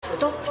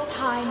stop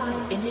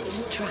time in its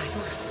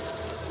tracks.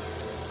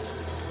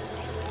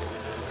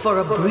 For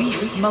a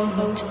brief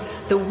moment,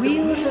 the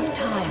wheels of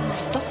time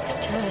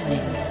stop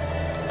turning,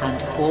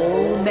 and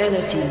all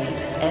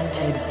melodies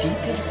enter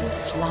deepest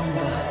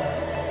slumber.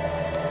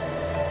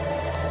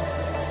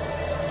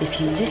 If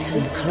you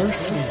listen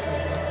closely,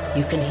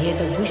 you can hear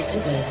the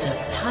whispers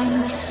of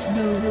tiny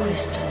snow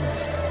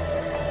crystals.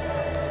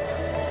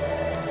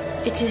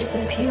 It is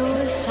the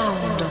pure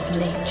sound of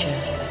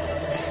nature,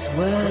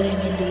 swirling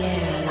in the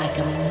air like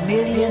a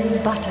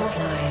million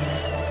butterflies.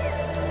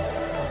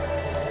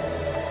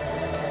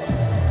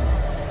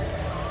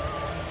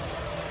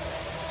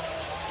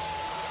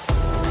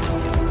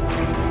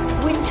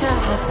 Winter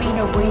has been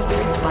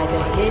awakened by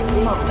the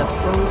hymn of the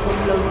frozen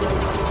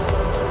lotus.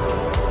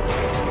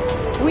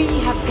 We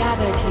have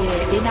gathered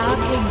here in our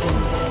kingdom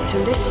to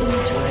listen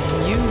to a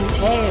new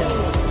tale.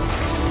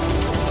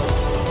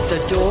 The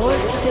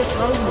doors to this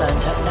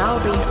homeland have now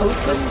been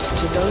opened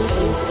to those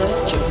in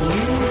search of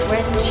new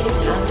friendship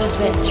and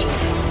adventure.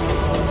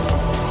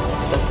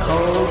 The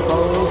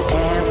cold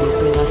air will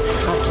bring us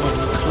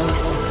huddling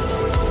closer,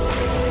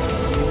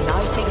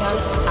 uniting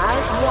us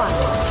as one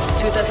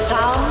to the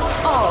sounds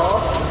of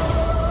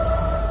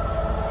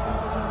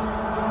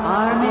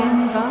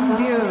Armin van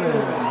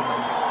Buuren.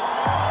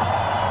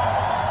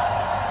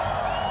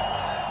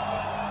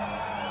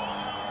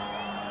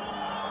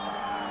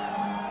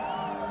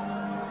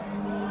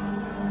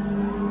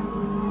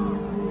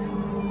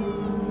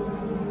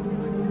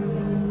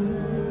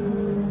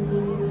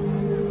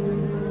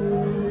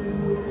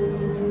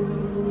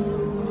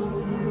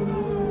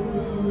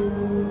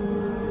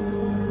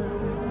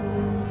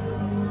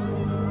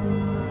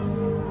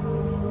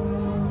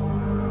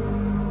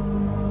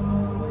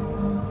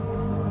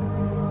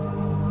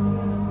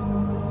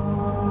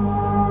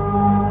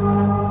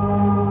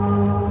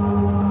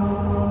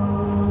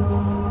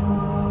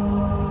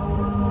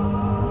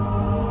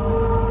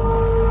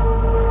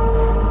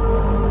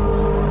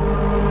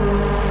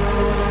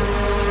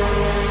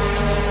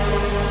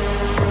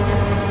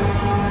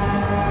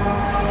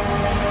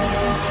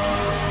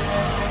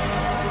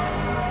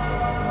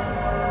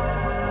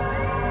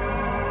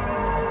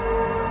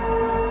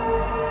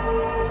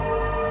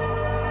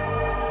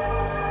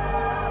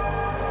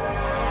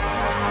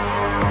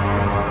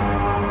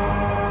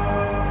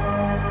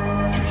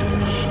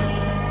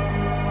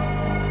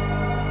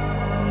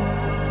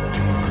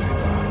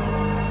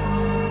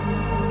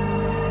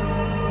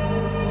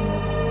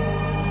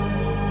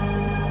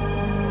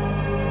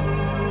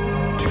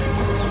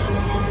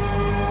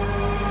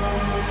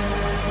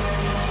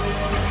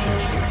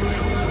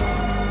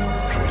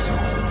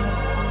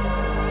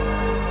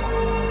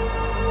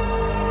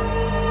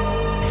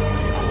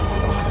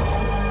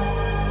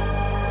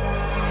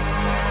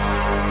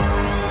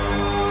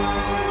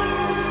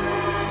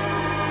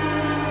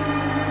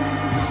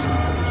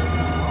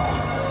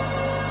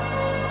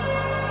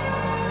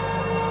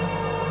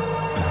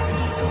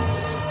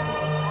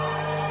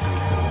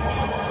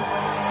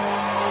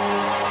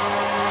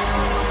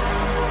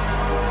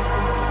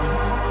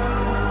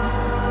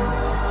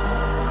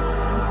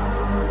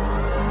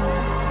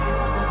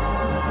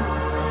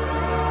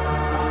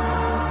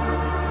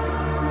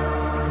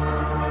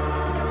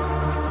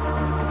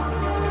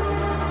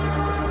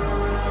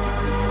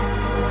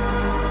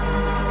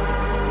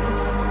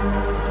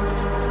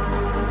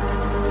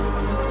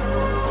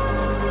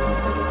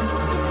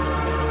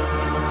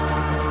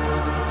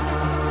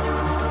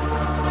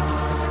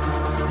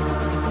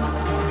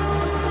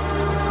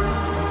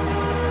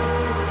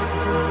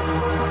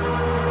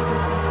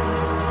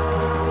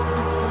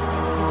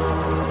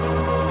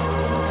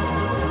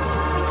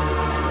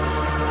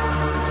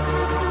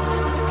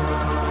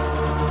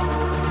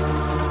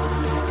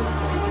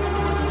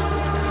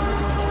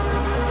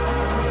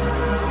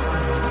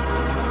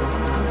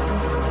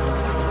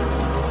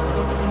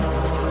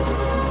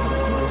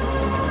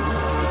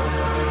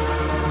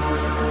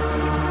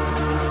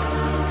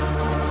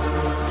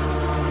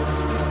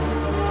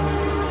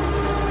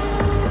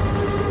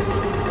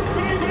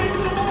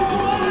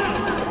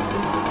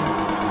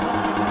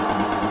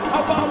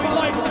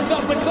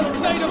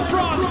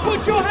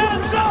 Put your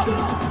hands up!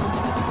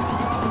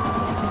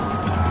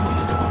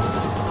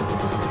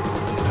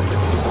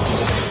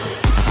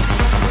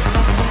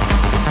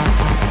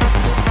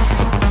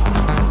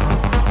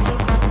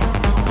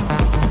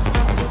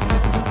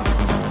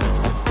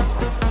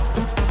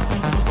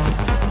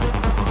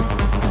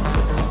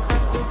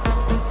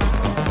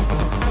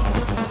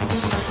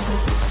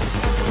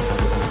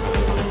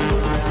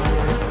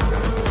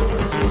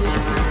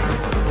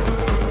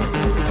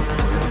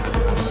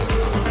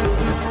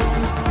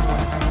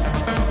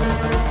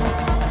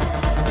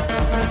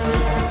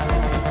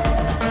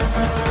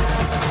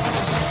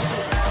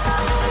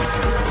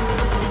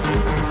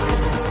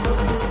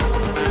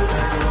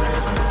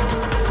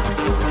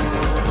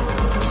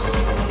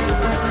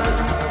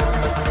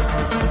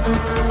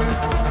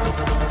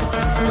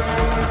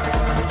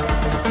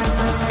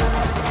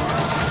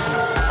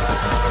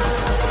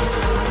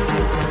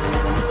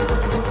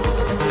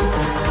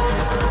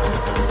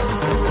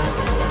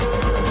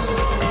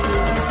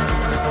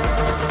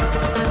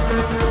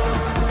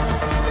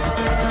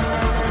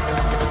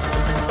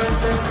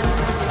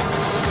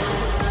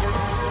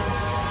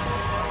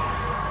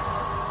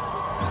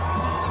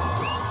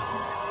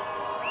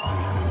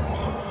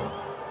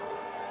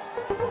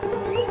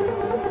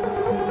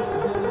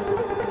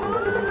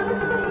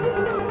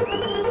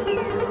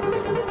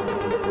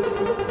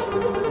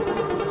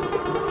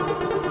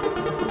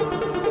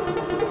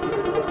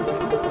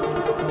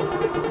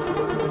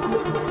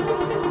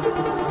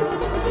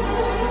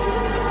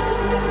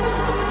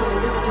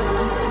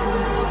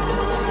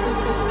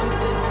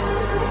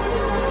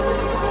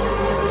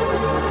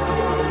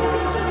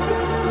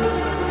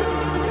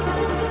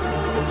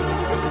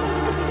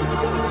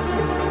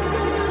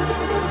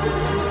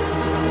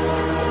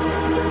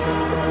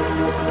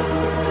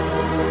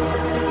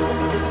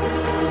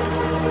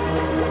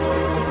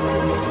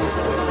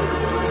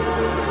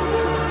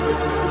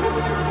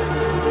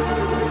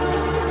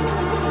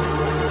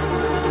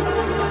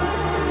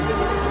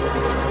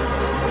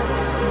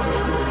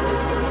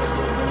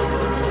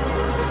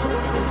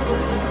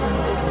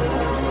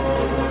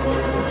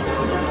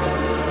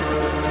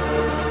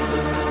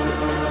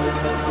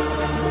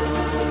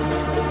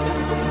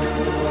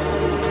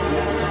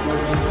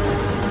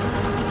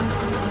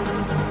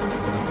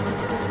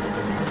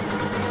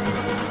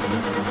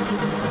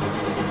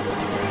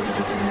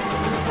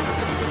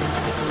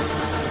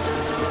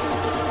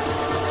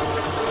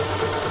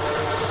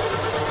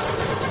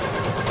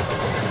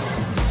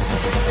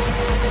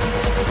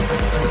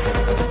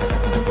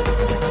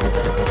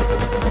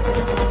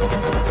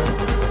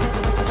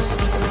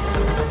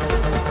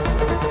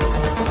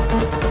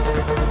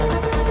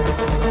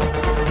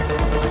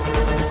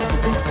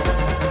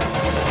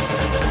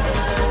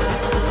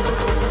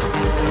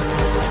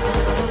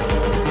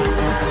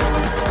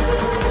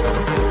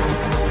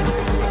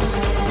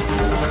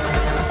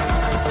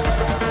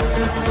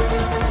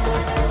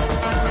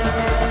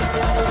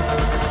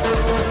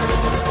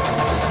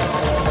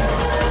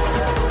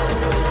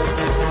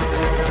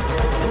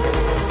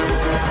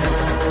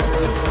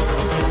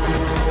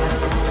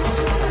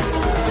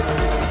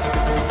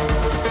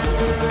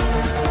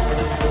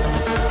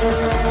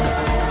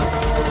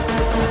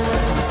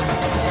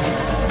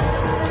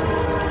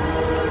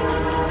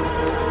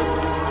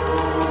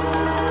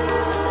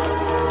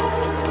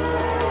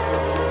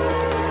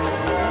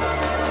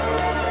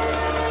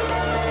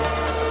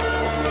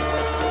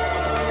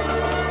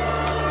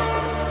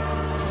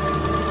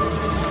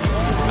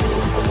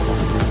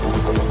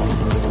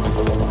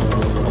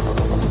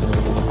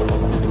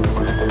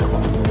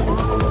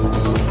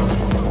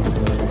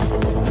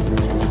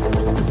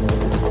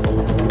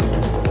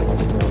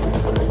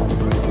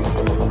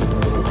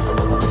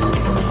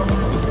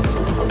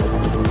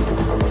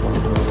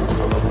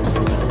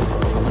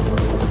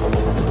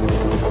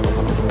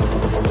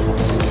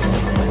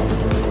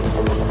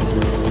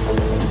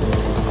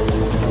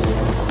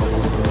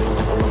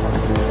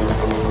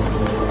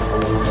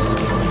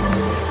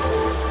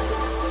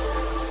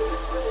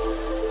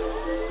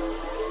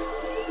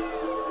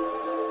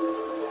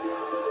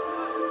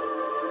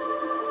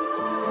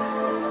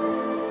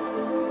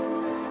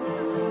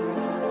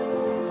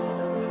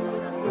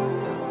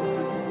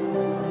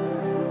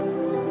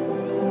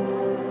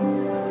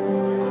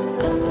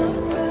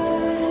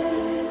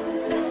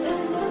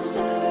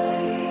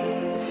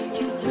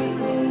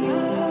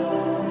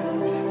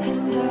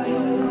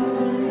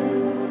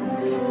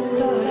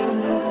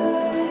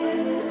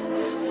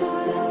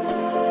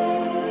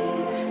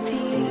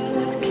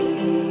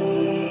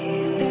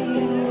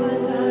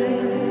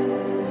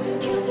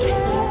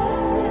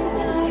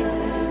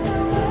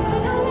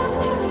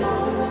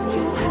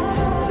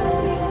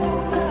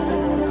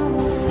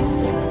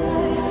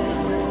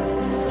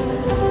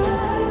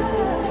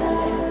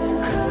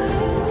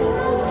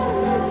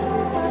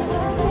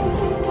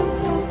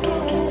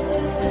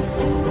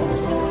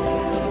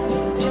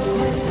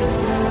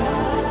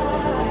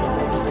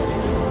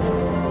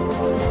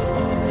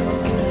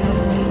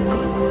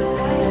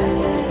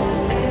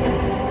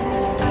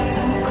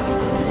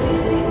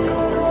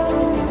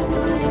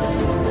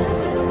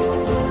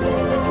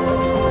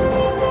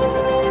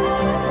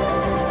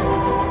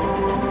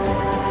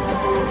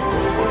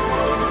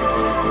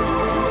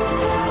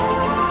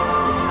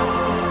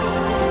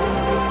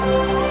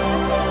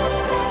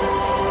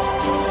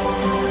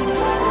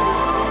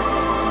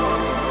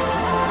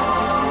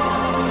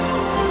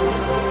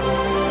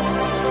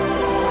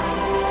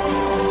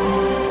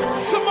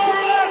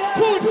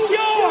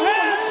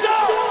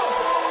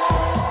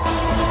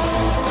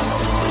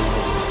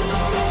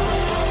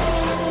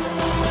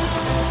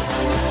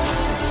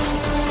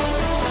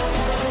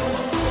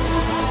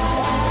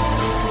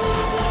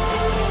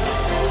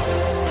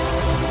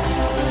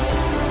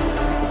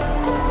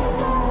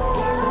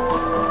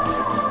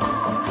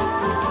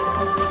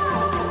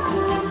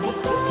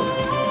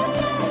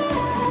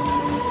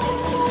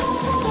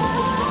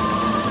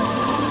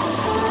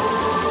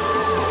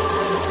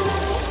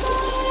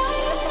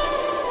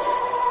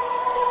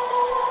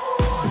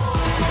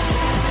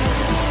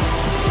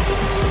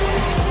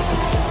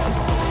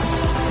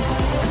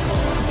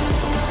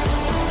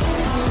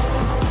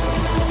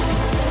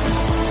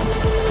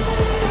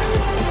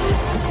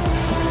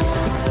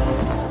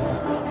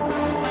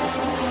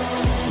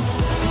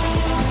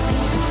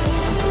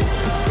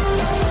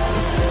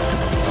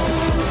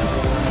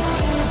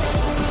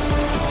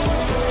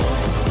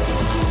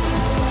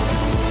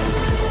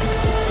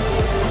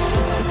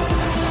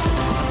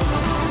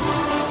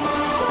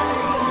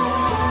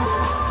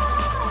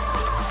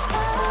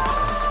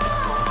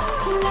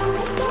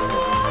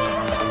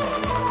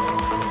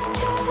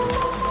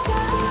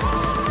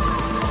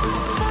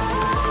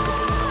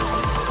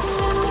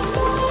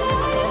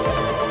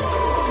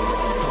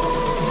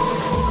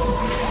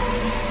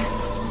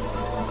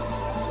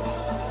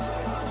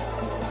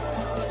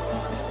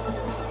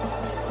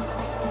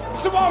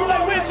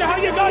 Tomorrowland Winter, how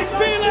you guys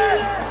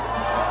feeling?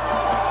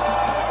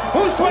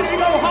 Who's ready to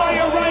go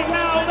higher right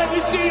now? Let me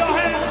see your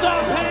hands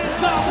up,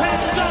 hands up,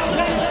 hands up,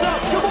 hands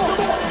up. Come on,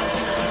 come on.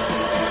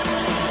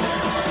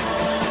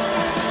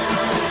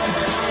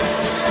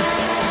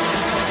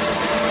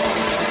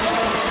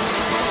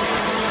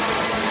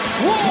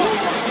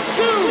 One,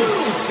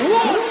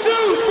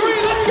 two,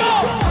 three, let's go!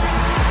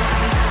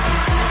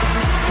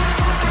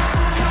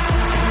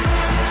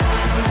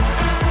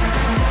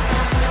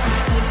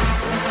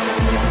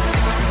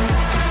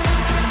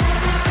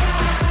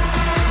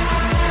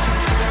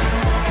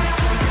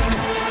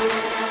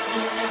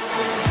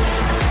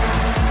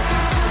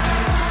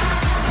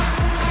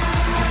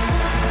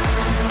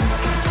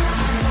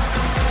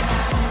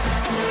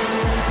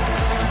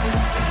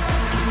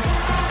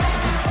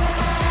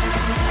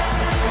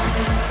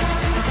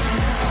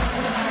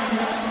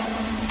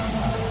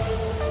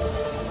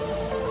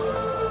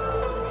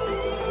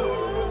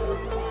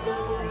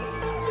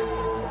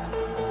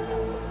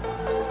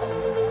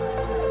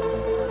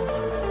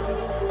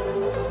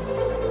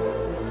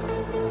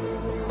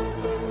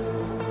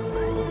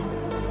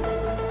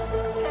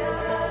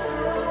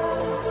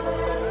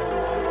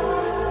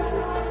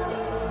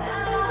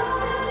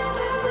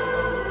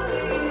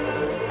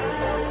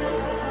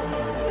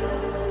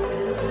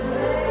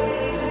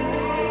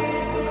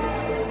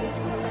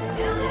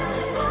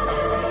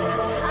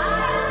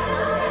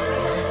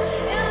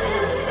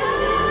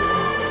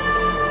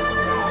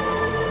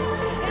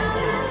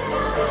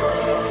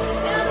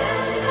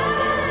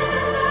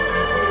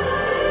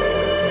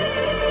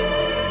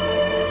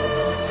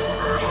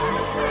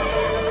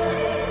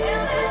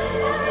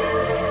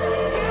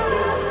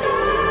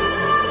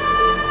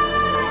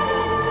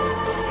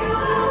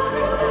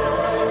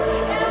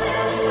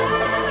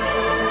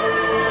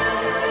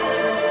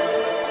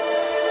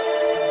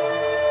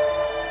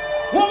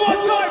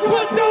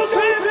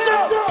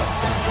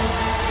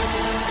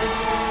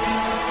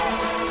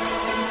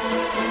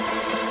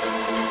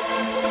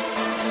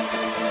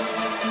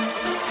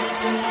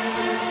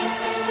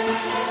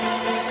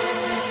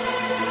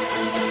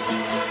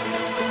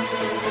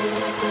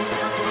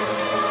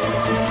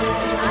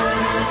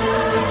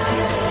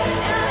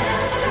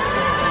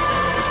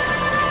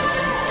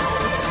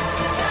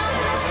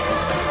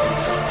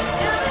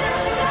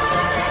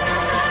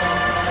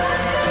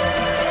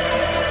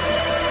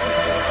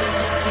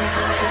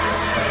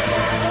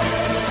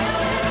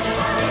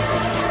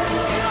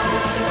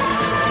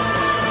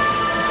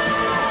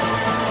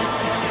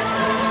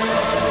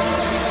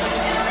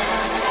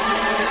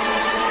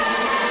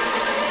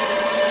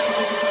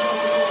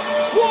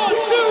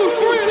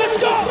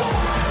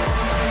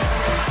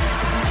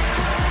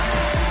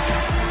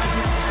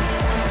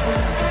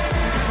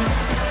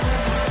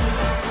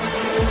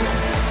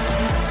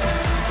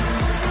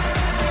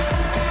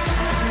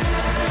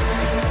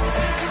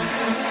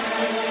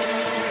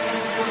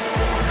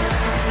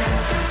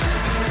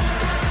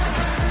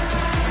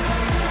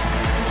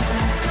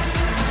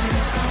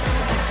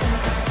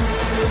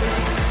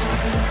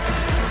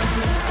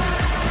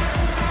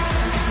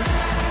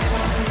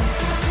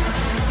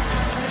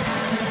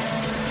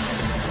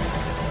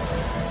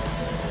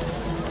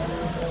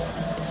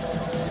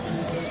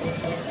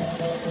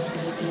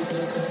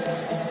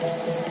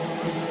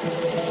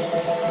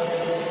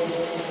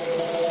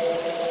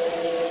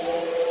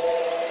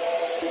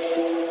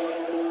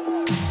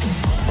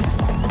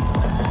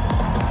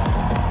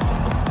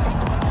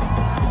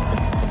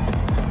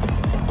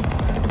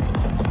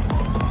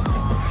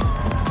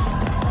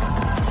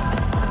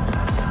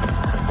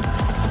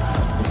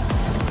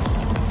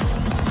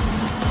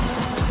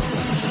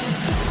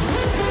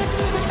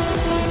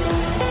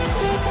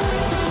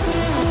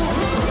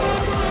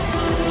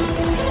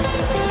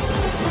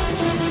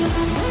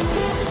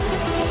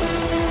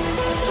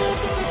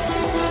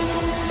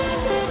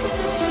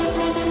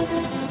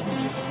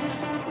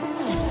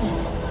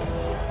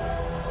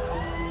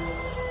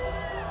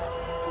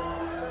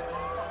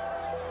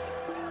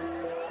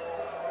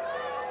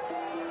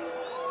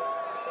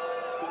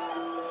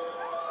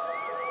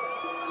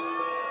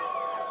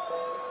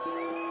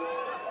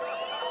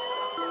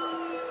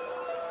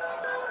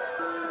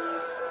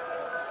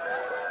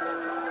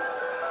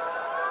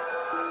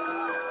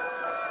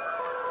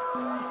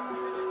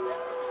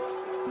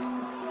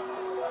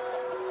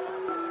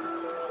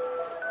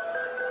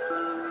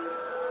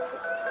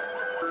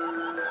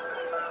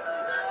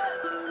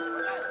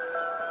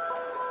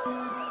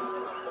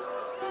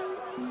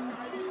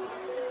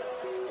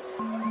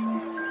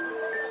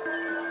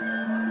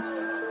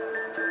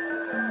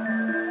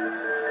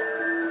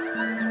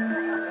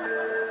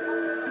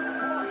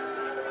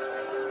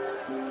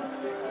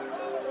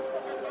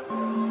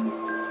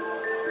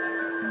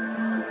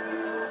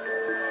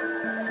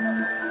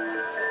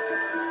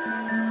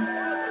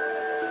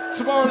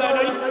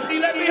 Tomorrowland,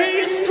 let me hear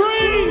you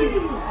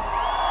scream!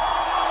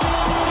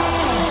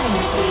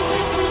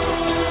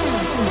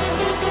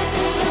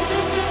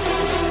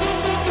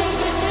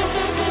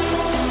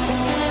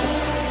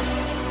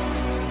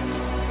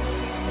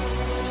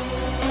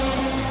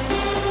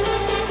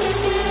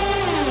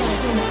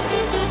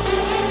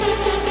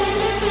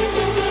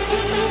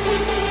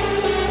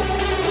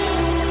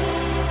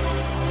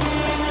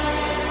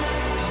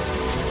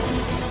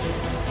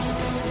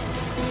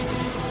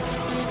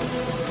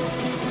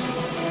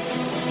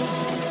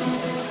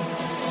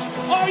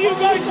 you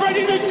guys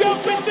ready to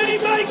jump with me?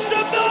 Make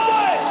some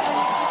noise!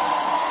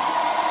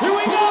 Here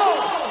we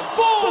go!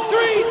 4,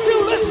 3,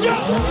 2, let's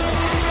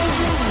jump!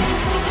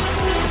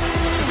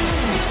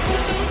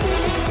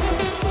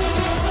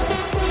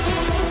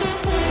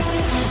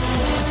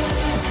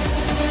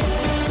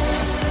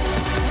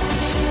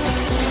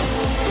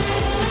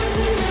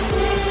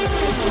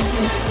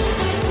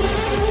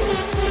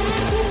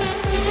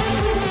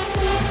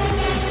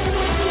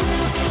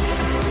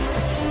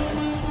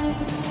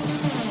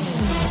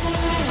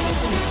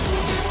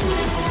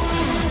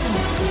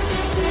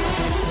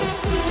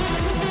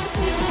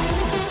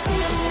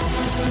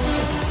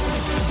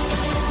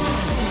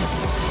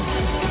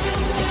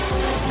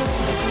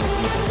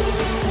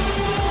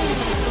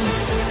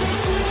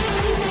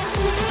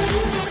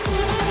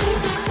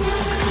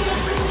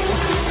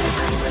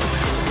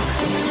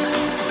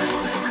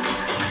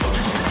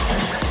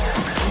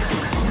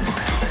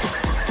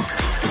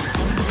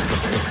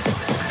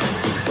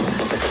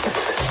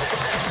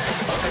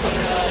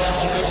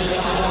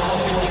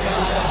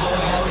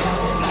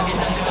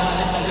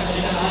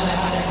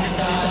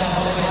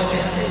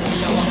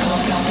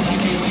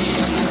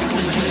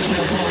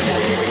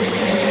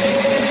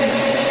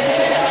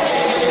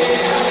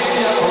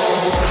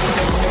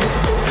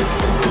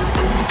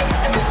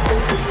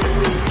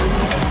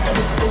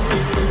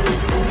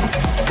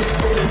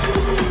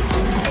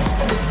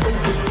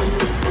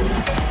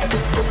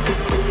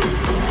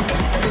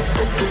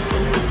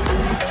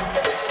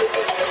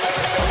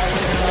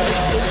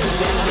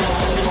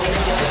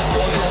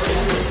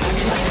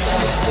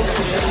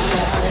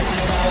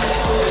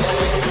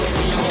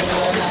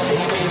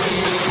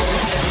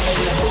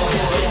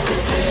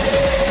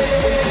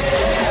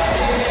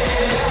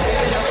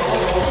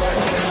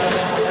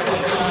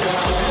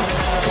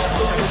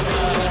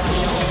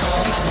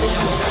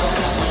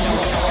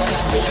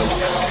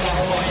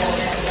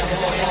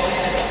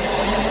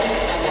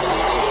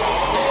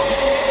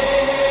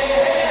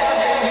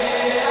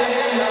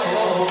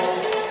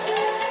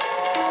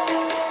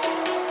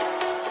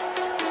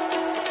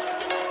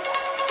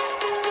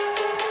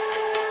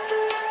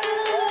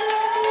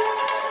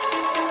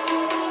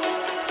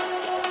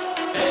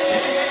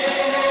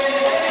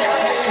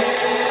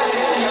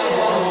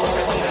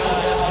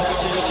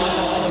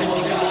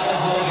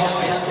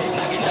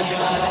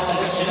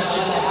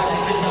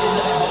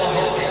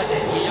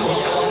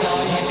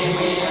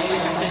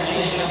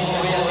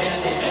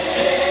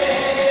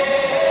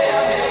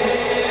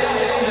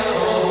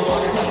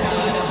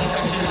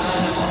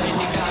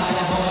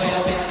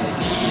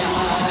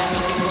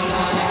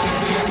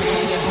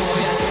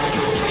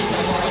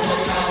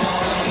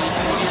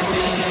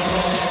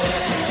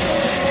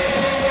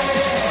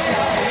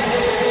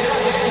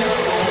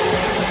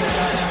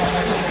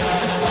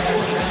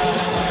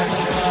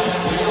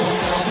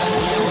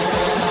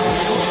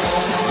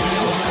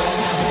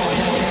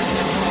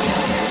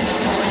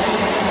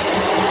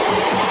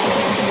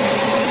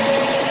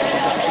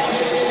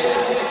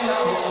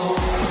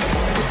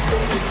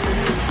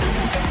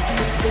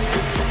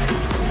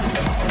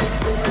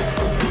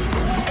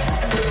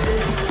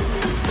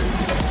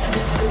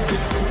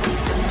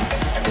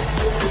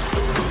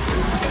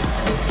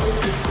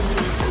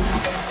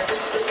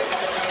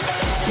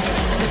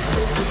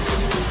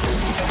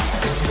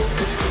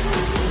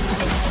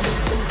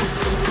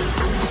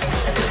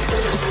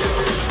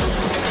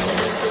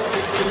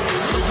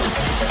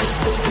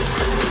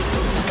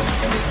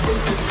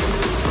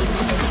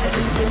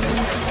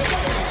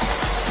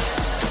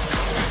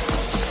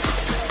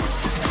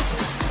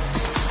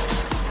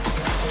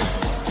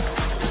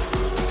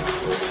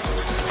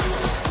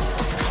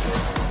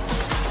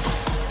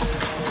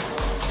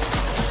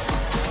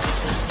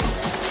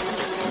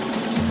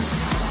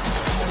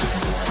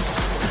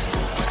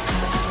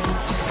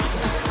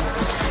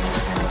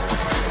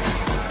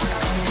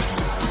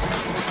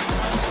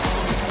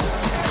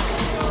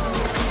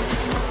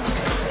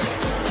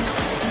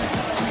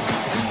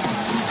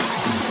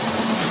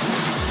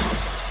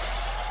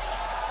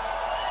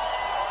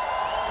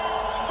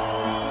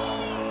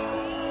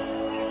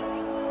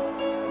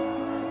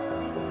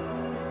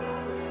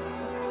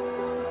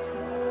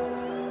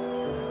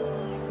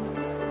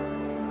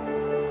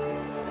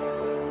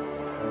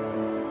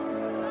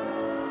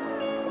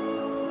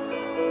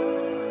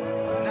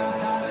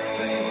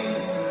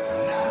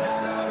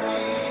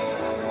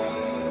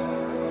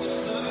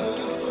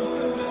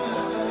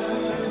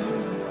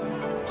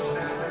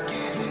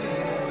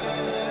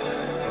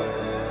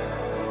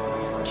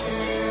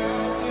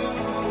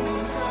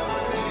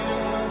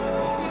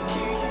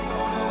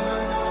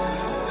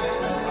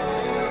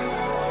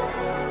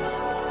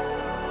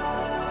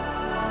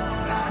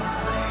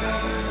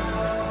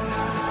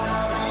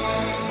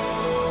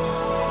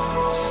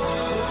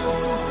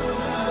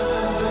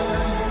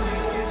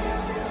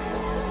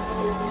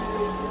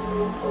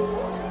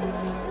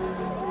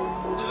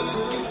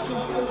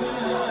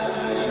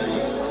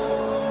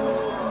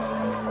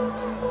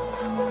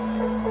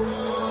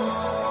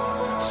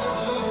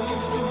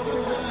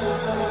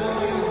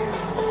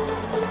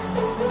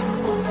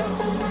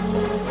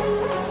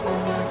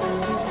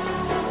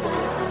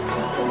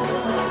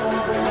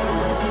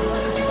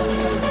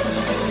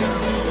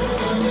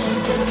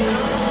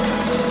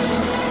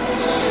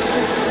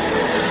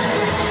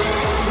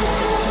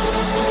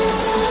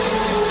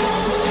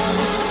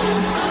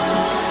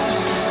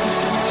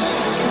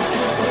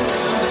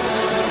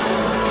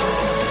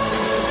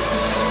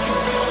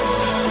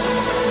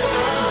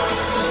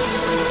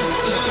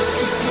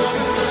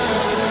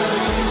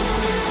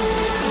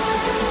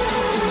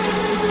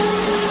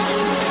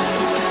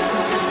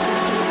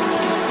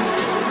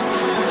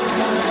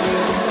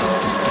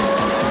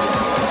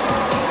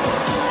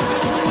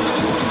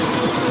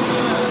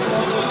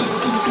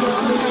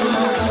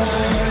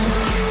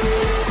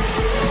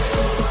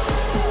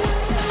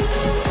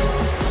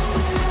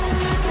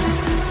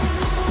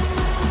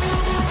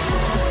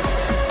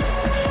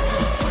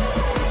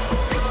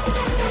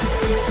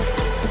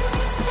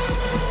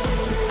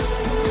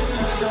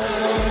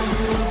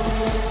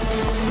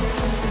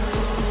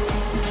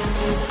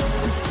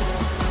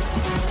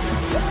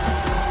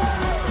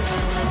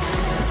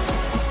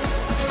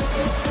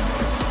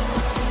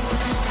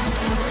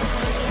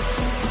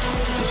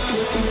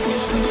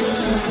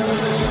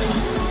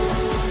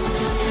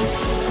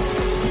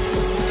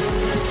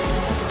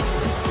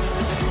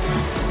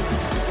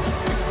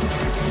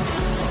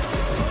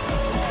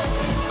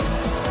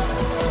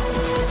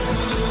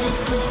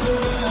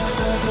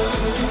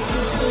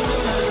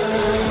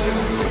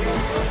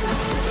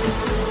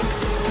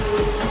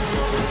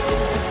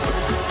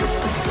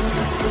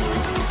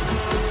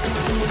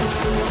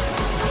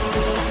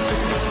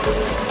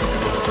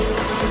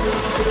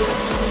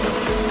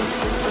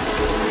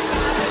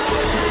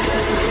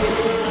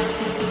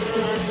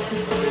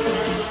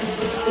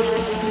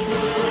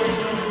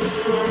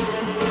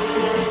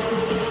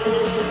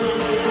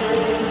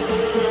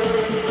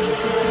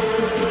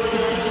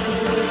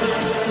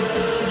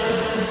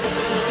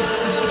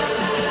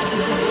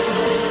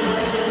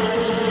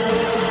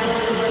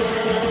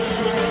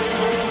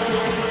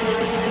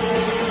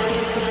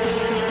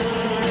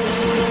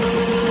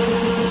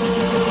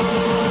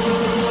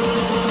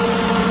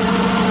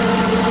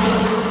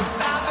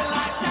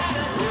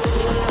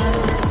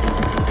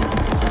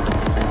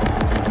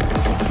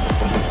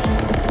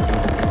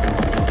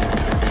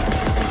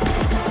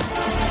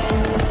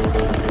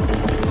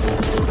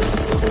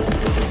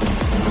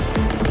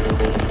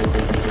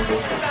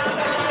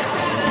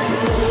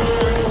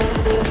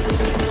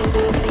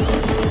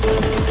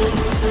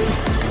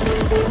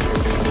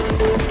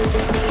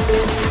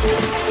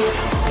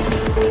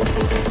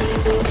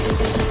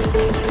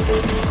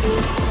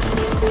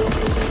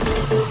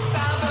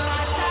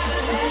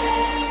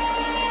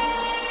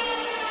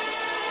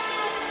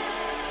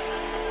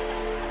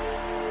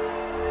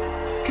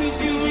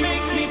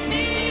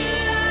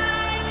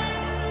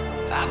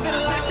 I've been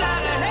locked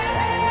out of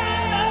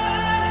heaven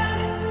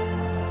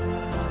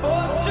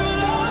for too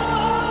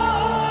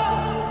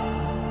long,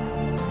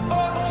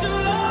 for too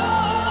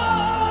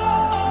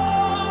long.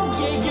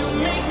 Yeah, you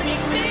make me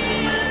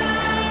feel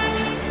like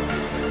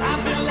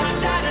I've been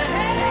locked out of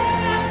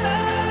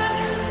heaven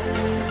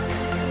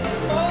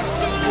for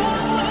too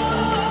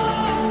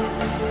long,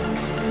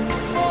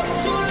 for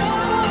too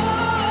long.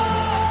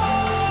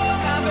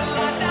 I've been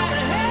locked out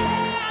of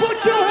heaven. Put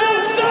your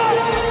hands up!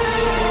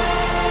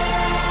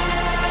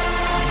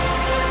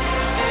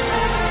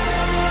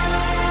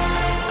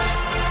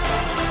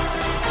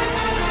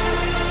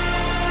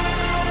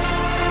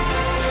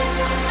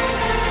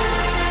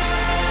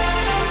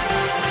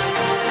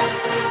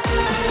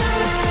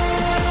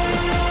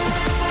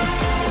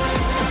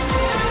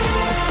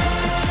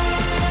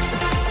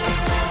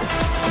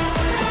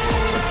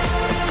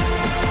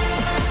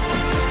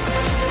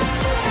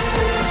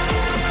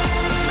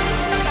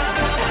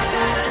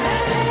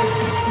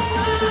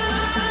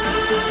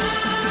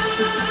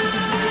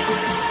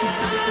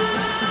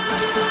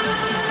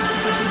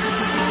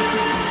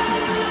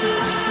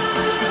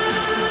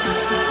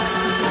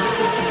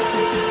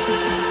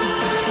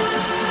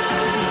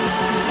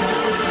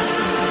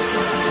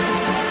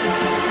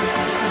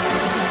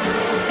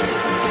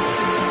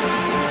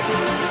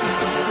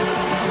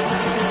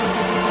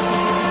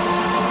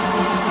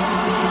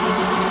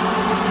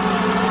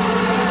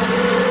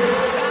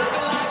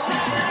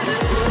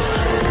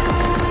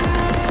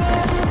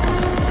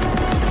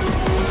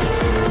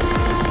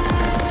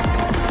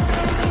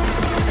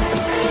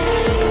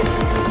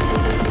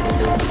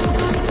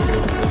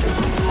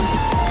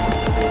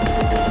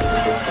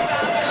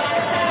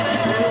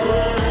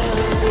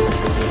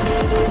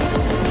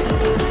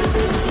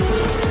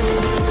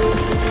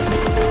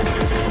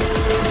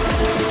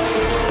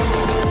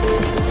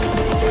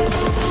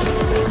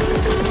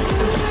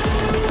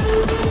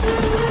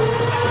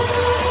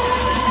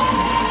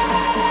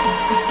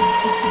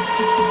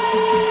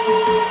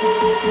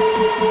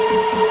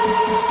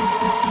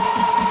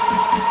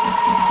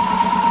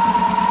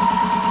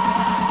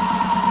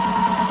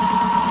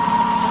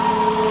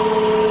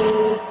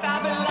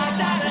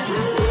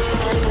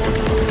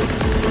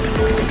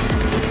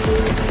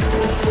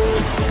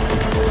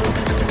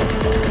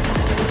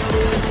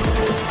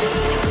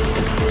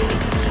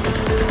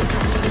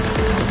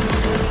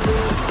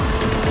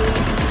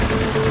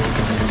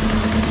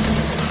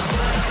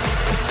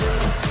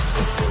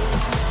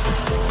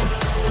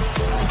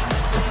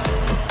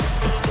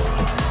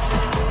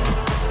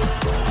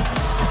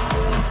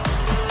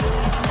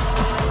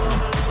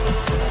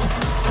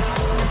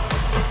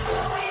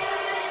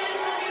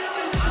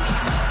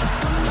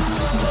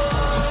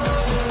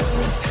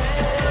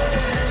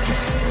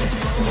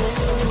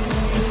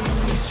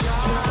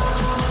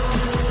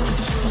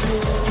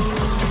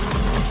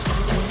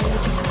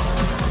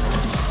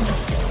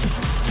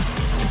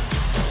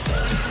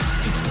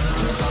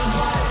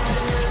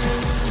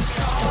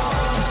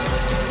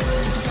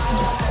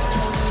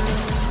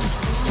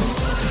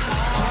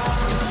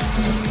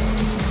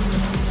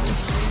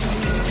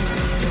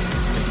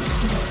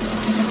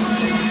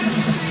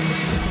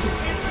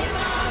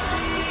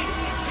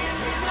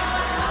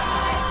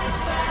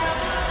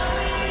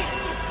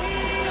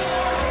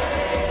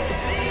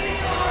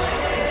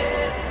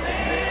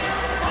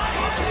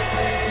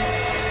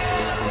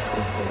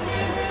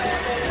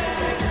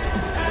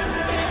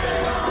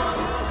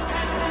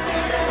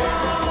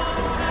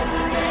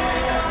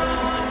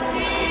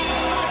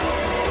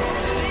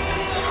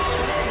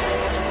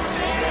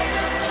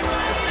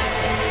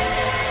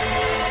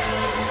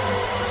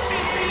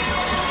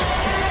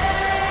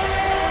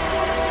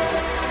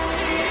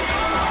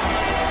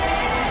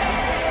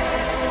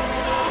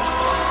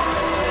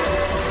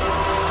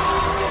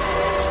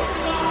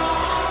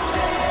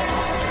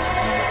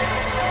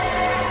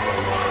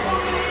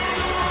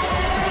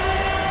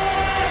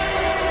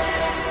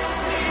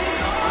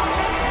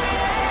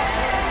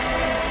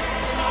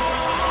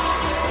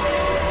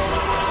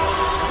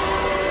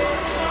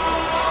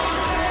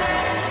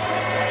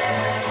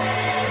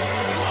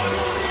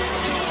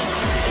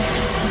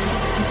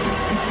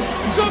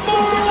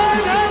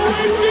 Tomorrowland, and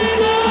we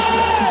did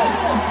it!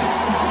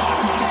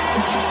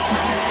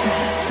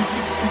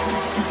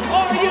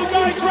 Are you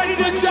guys ready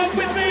to jump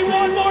with me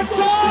one more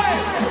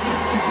time?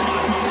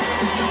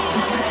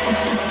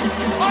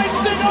 I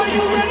said, are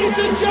you ready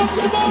to jump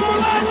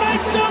Tomorrowland?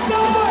 Make some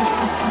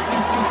noise!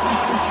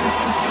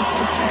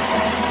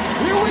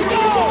 Here we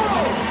go!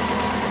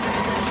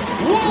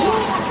 1,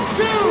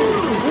 2,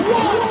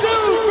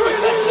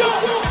 3, let's jump!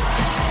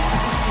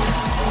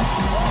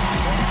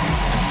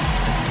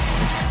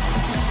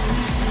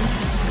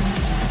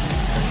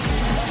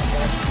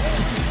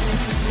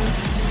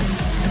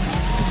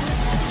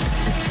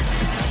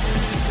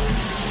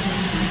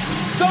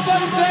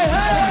 Somebody say,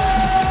 hey!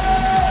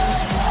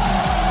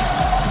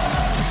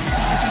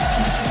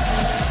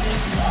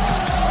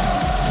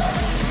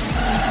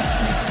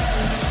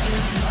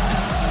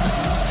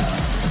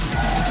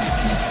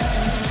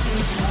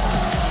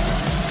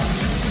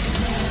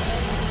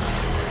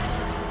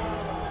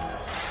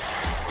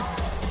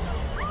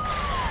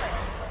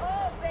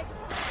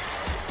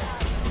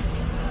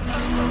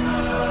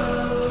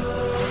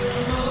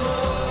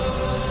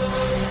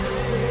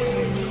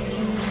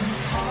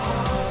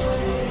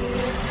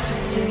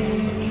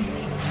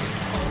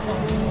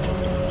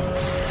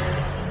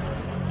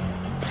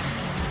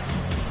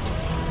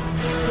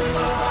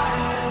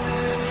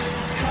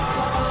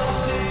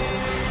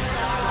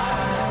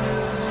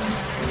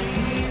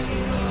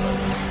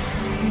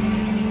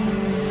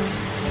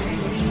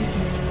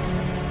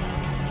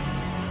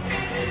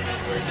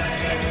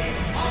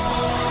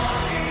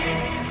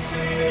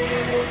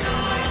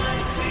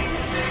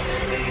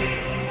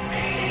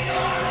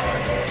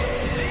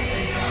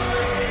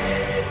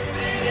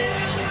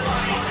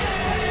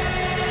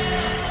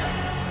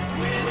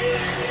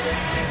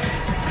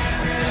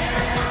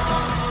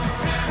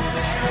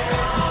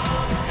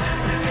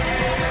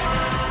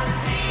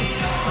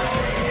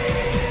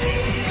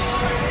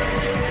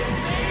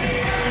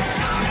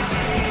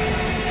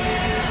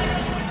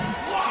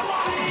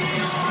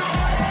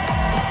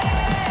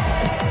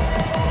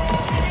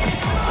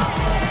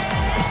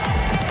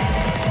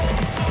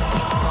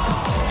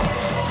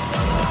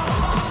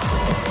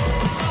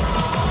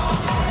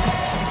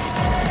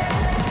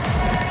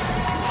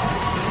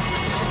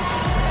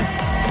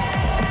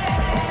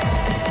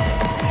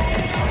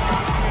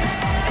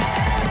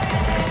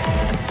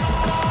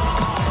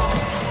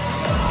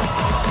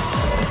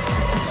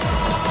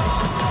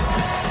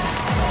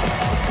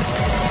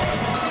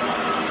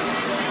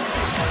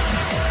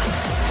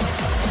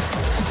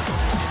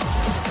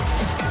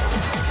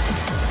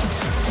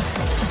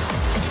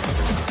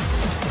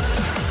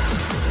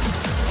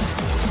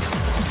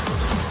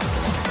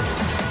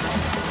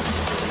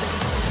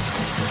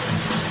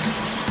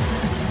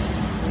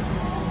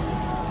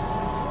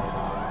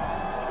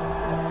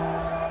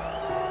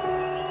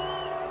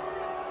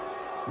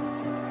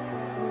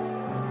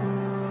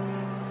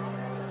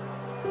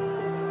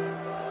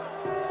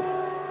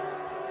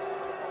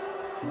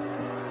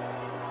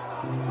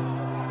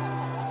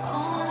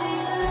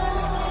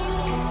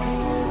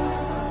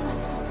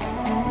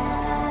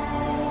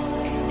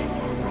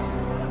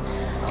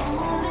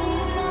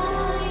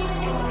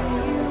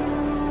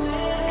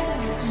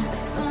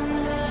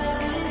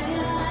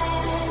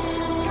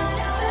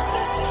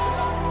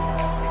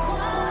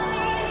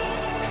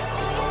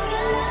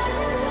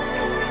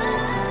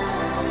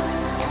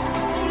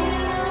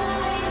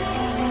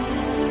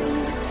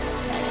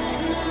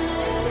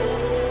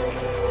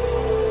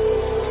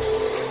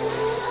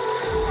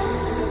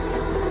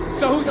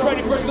 So who's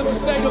ready for some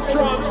state of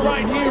trance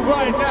right here,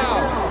 right now?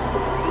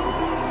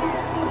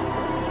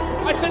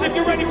 I said if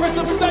you're ready for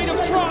some state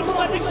of trance,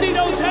 let me see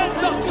those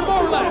hands up.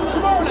 Tomorrowland,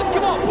 Tomorrowland,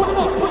 come on, put them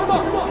up, put them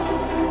up.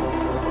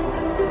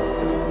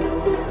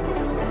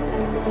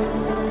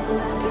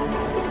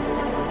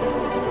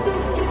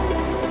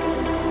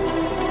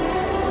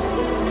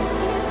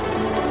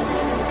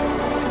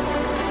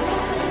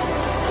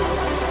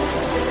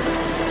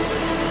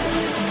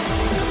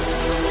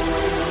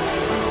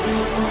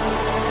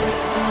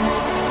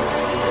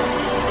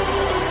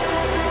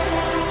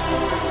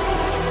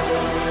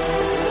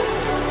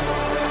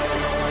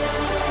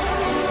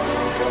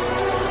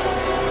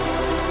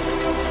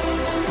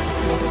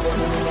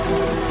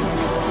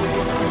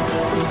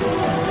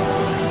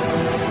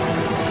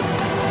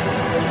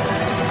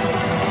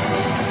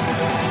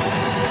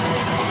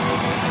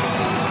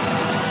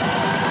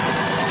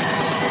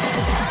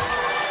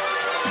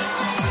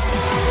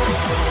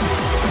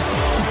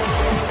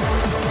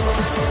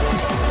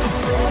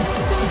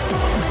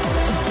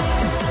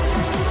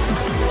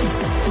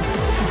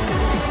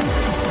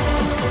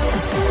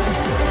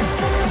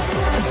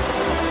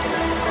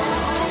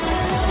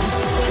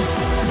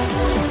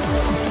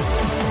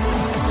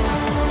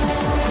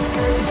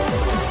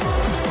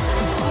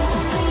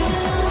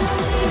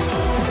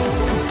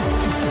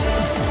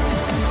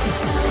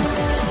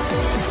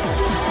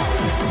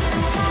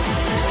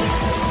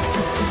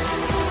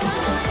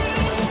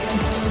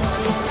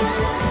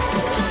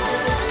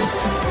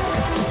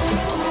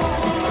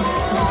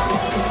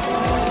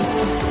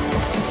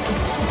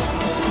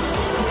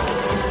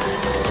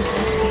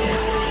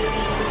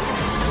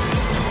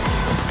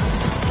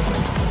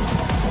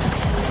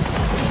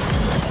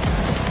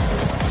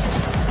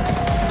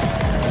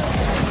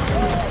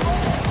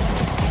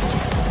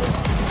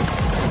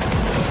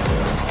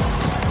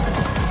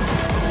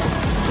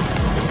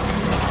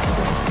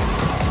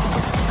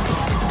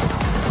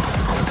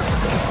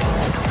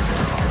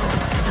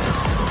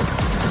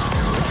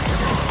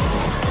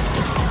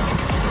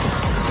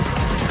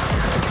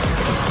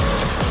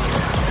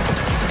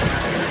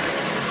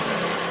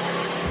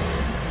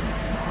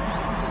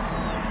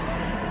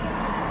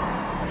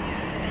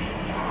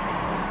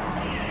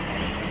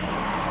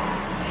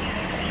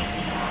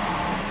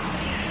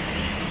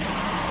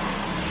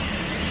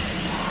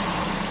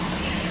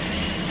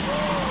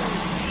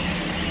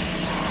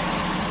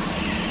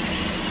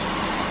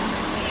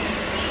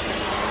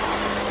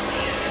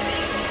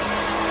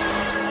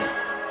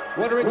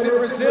 Whether it's in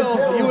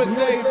Brazil,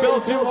 USA,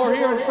 Belgium, or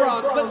here in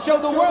France, let's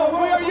show the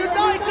world we are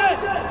united!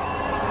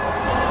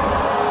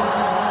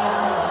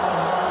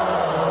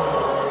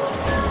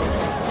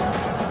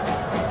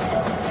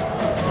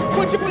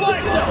 Put your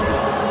flags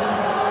up!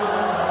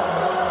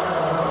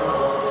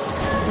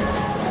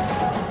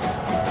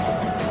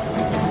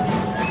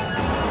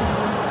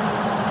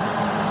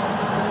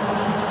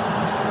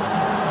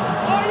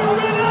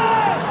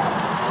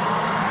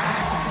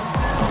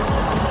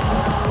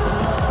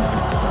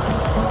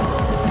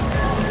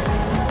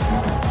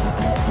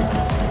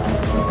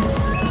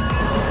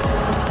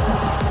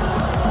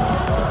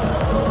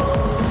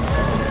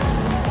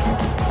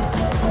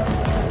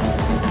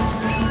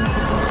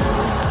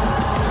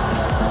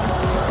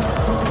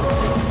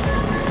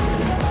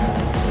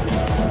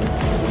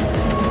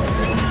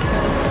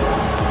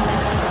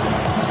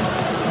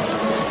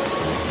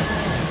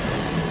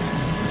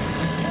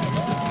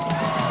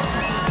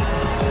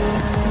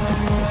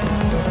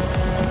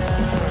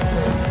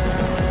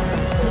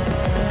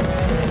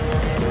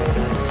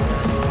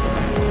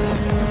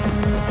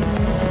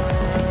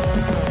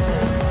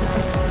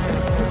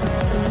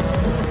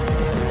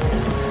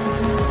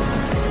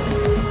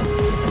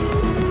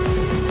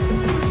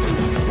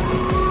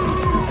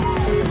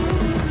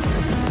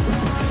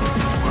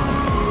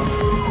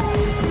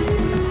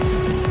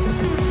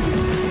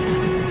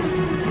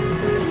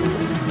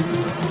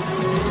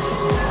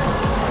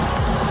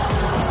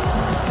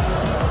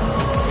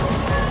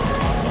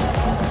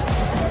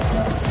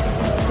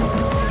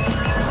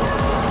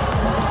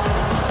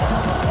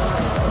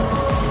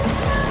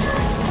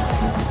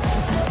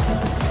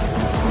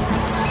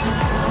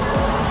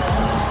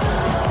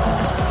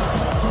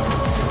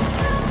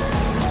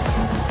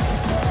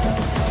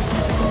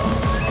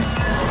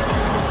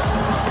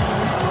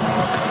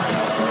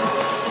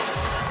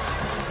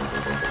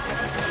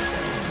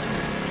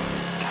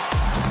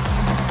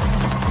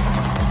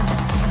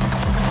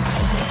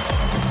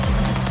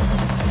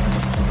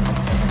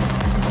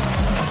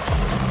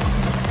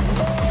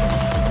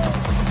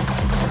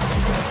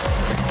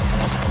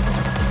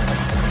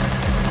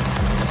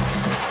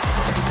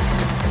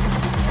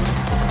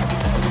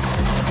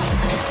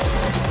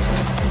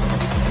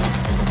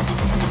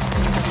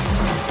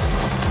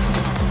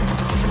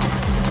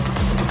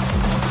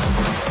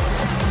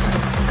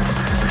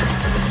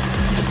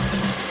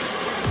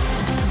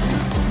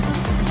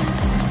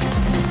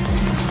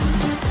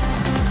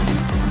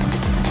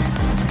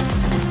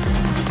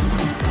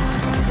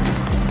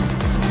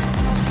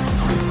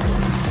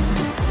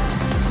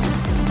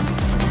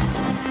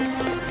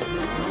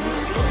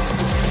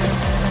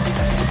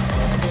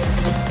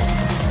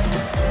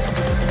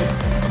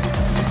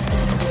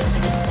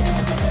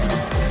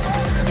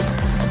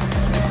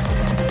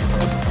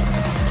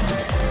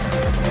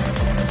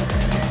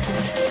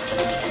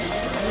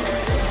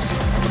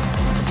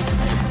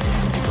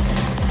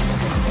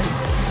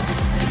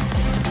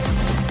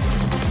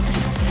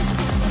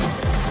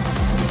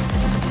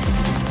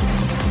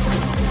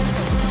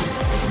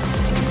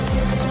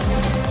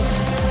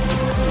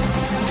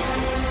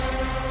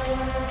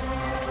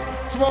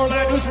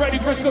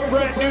 for some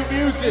brand new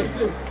music?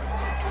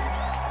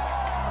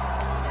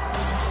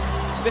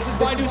 This is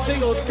my new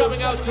single. It's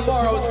coming out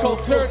tomorrow. It's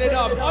called Turn It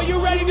Up. Are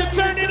you ready to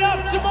turn it up?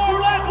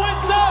 Tomorrowland,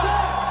 what's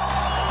up?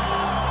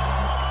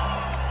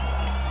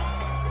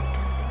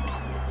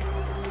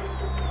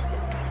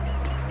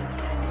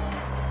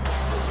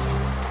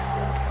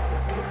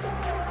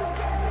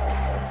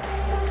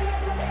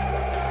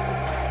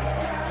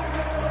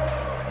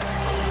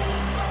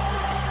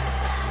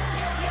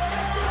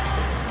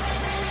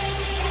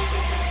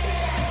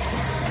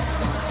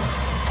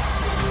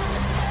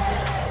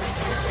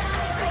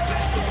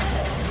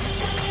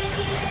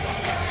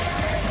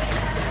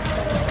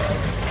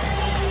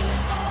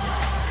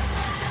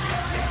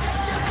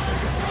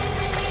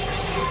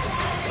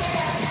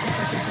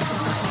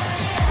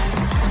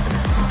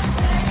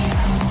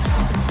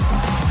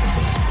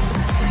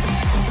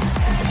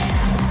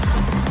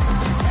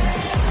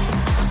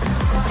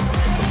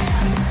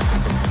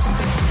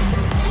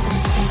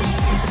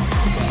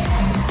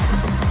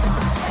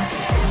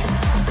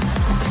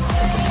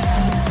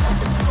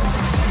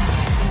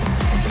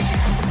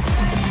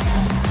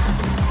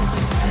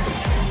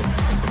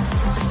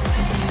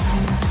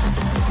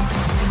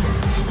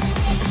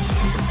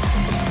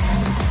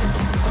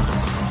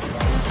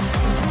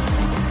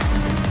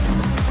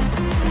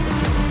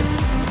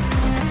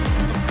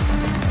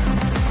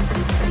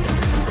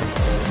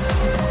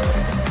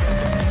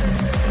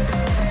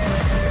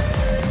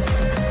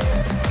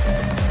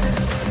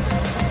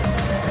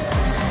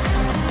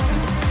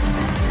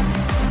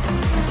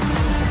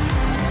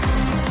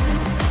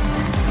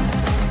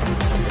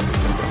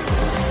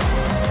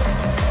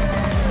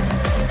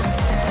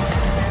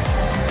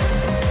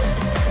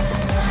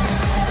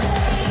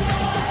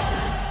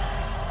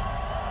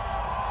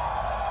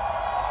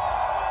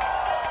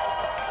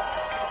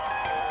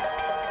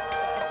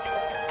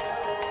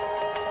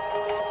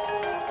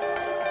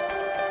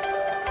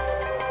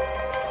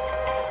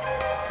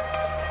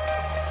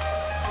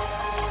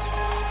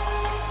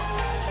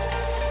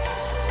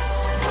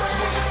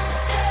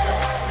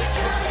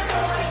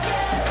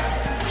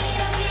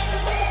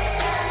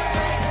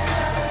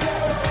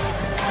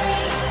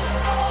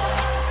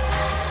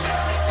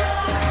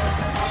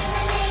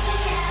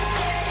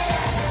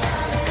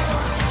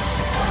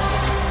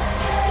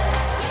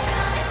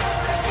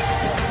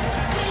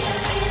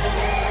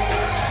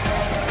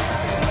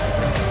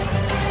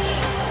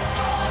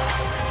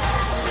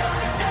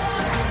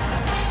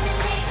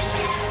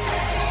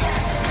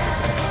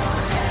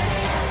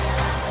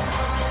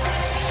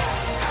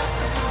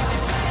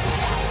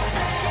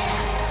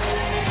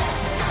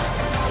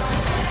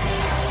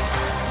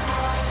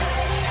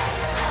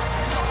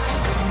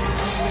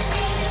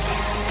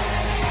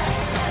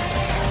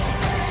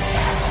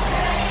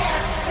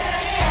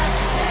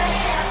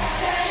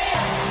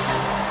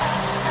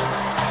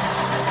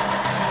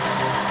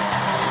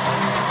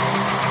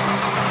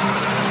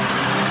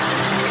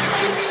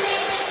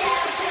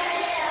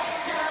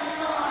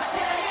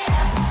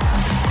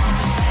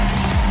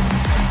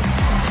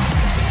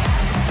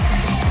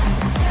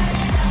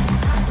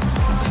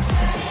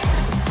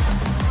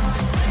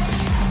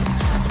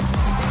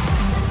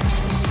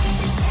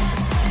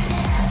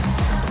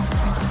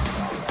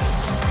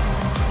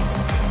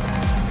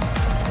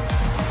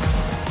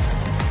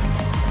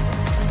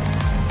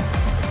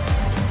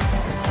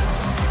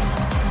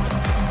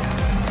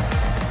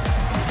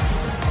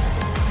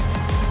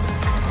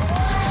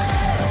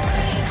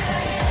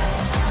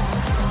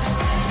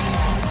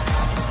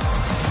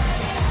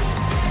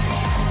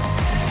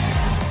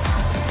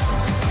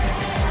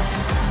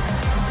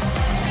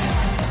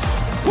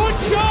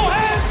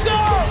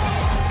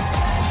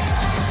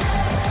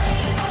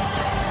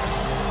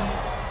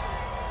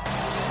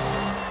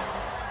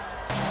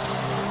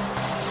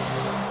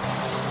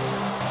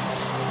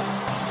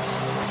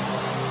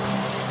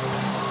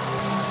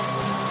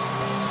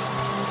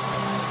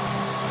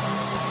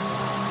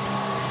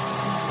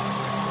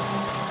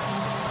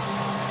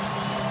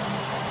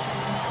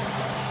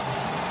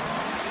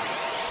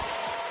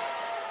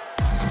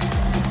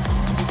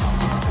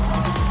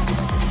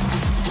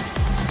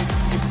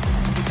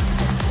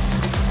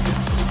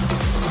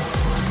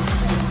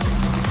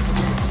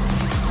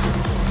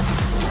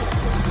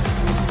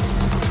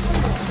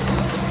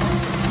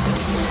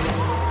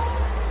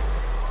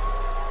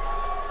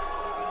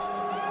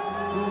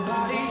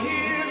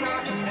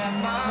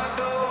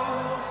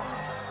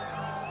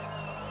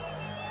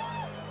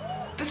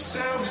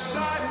 sound of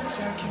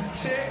silence, I can't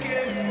take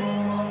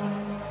anymore.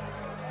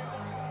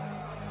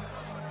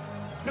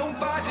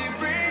 Nobody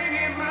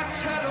ringing my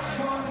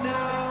telephone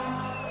now.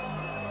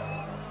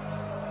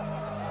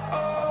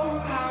 Oh,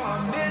 how I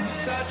miss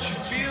such a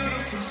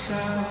beautiful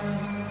sound.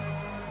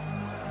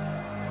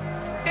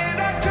 And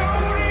I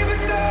don't even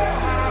know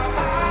how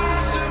I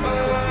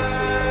survive.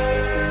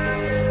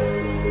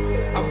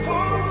 I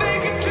won't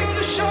make it to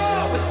the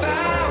shore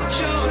without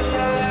your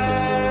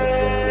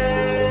light.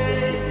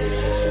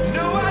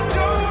 No, I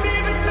don't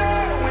even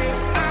know if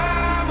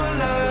I'm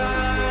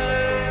alive.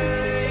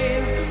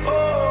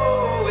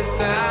 Oh,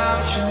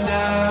 without you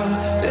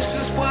now, this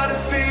is what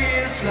it feels.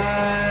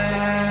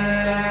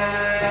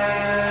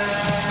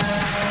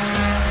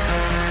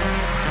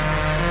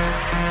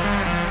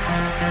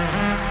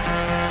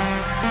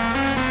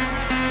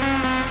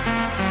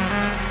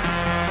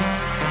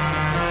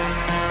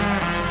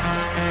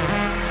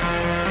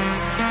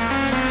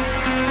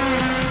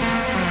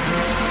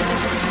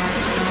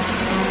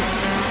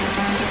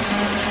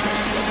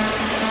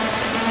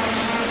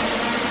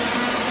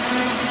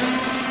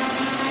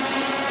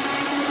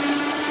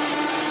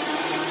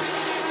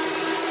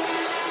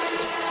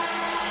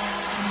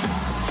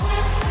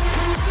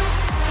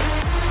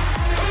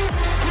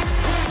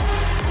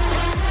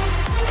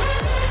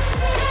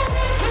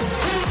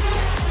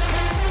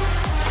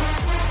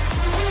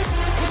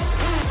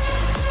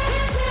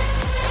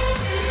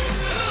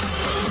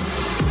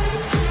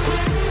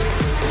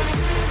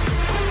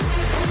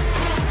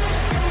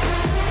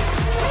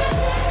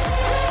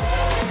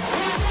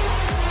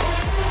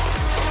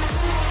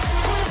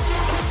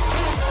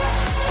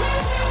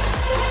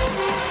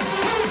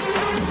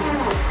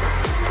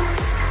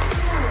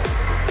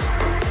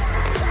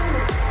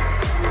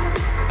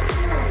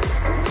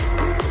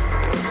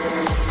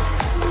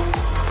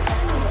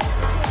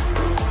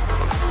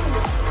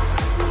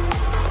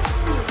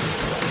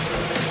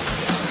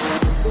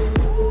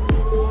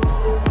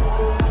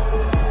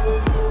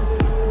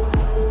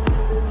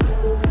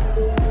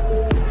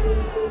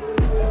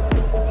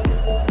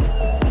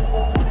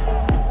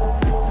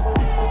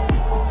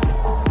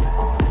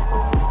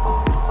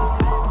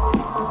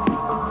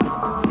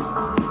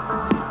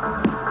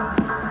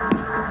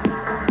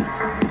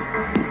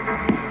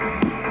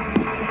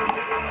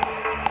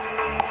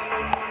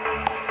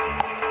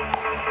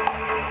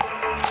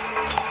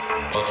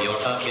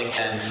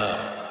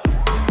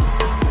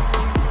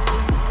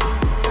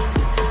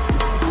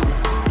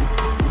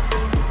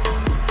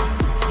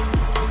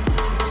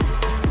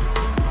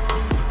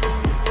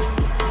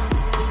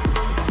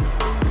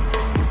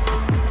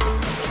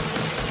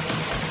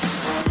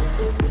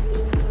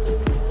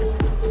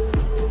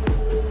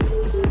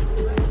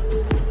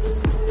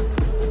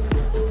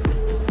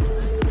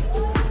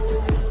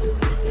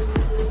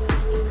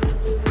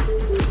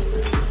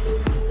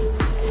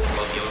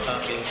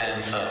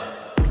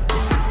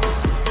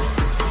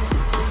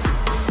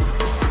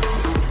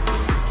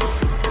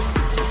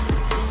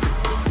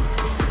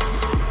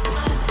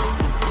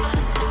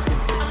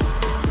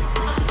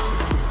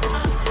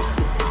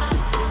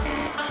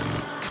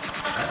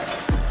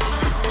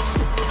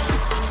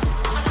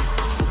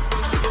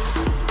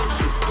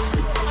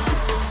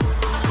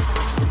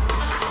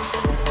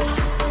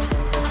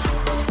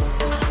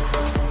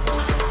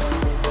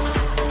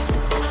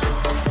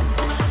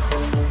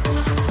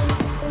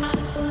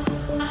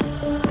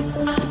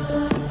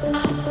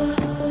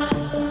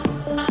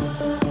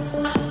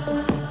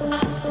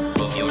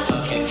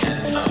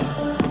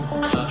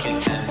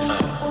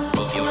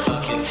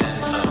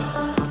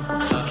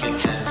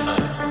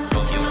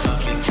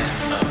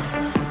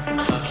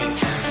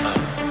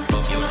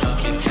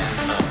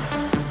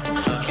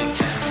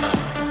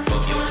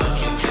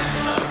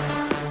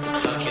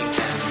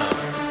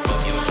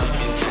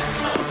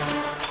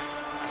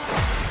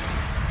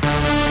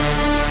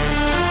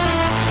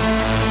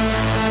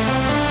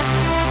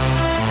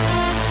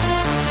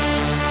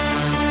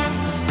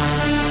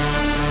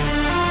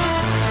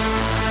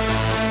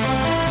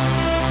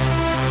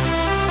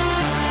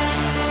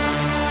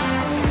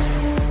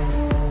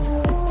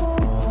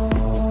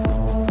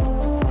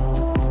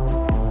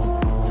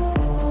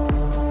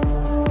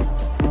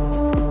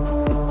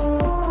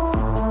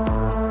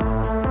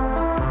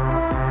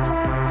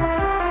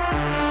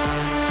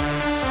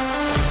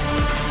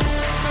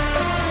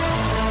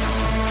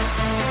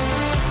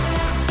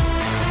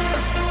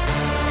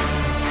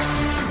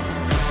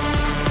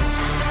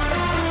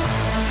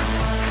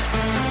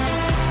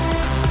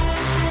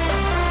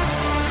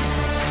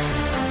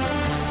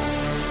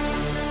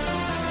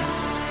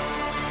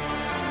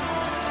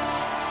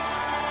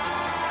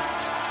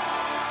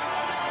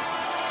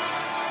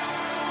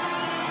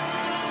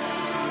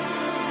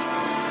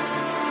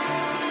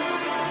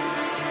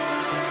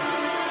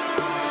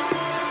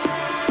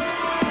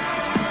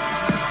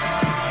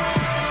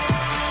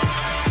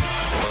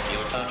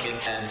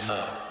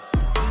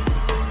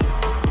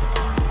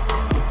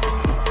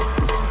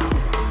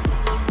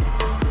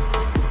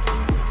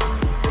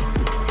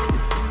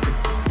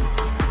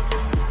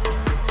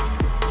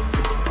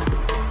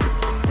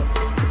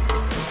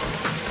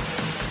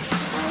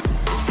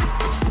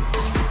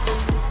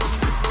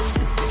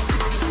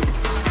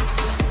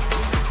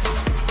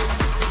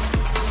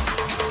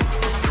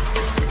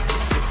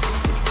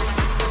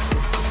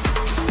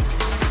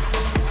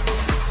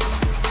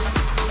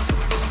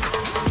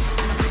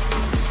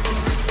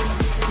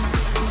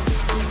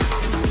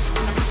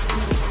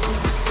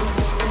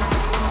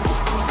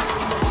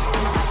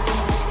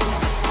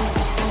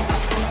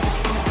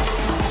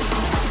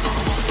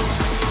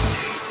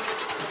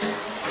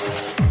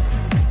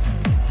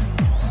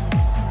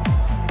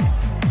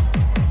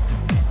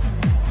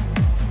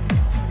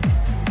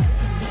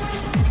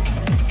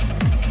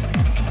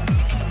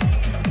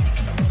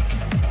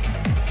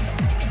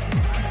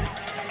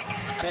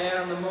 Man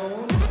on the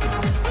moon.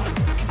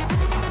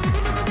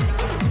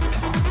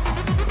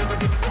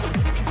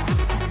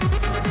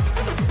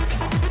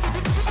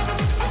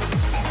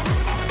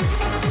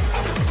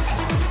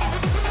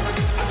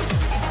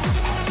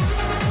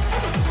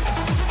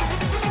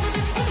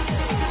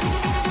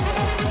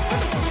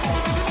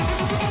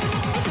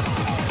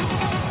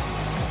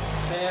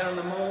 Man on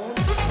the moon.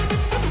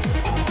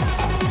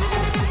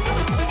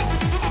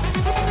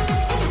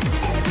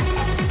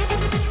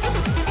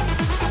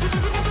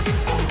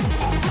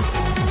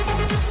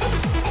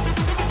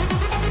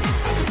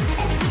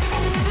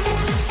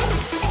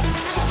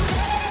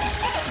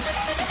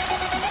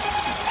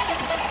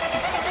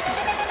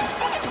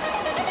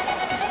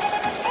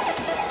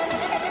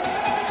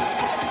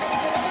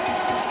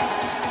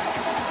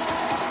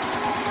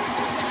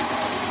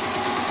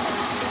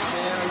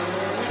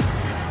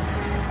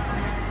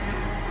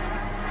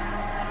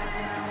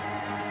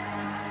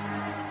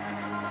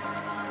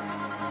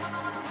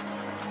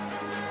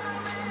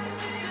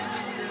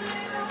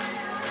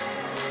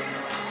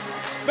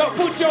 Now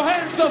put your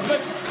hands up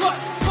and clap,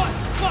 clap,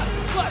 clap,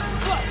 clap,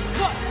 clap,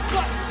 clap,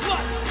 clap,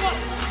 clap, clap.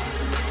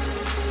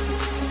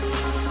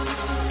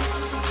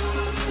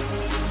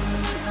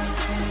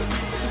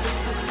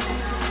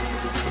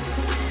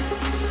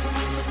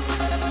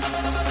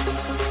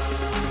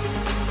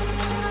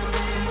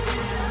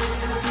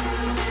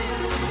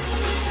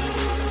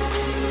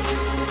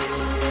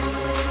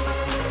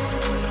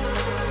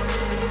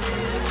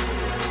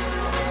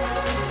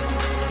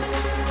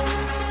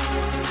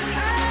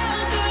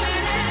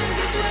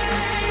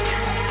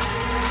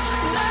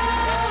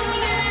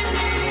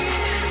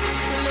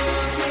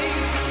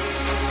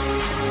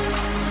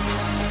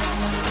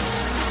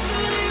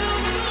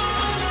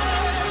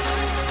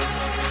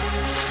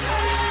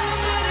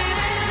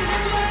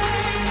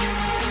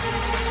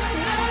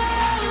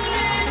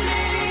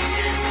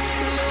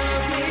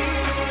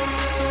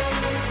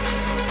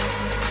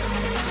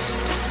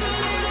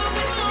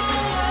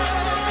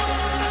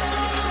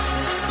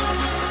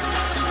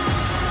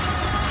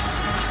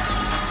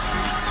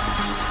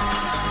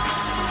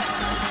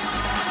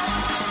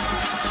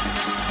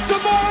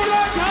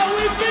 Tomorrowland, how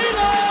we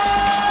feeling?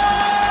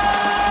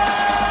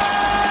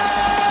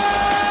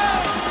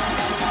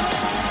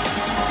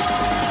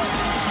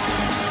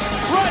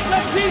 Right,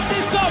 let's heat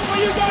this up. Are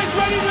you guys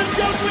ready to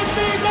jump with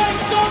me? Make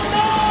some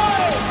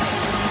noise!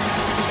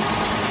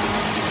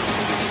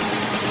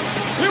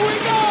 Here we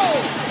go!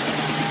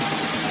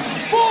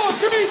 4,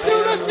 3,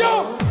 2, let's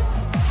jump!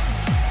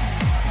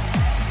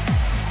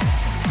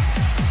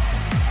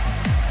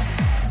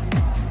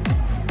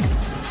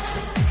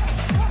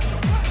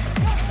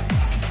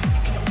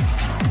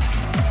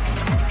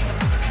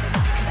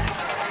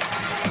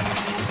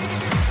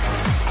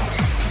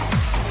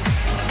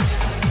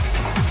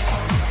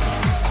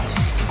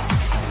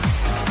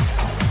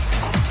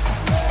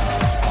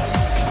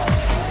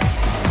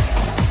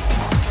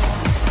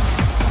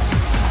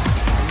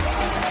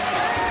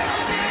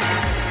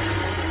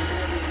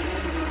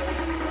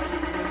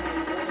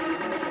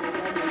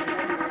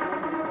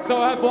 So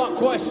I have one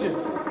question.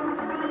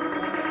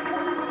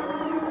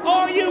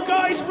 Are you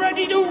guys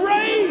ready to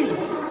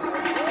rave?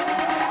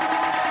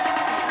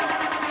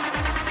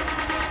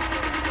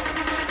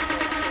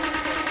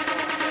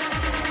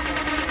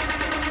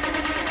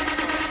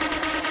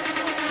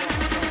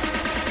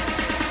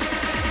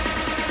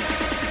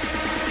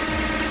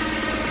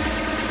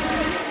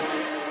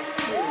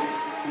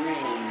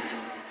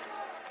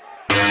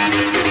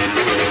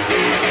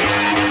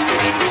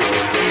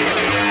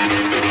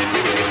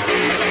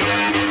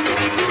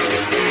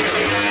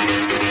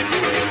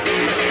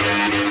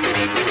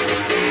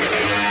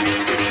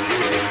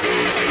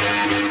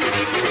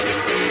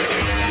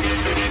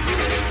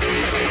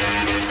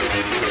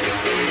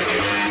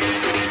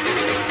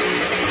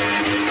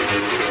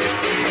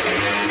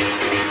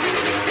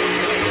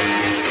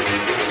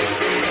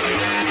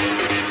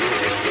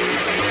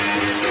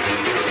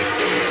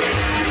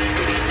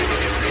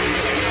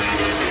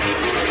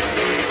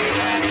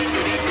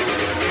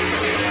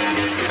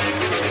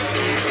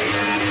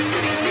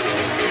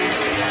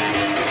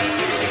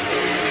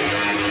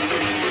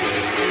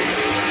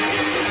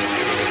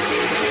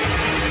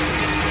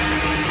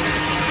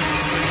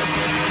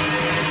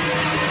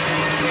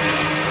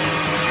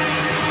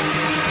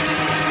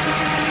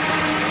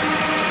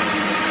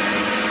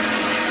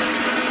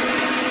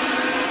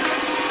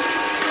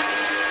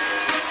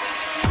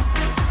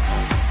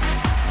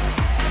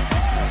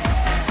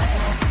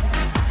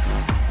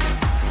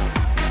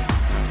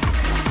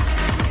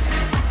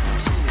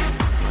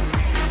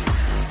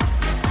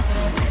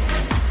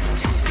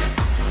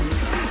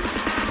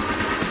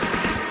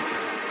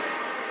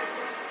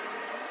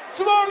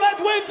 Tomorrowland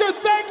Winter,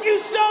 thank you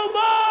so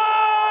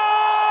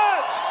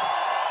much!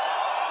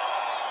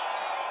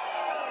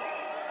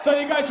 So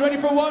you guys ready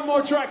for one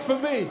more track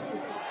from me?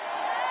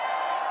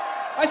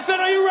 I said,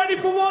 are you ready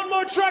for one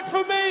more track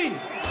from me?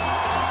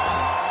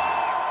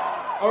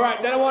 All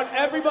right, then I want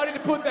everybody to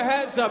put their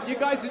hands up. You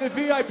guys in the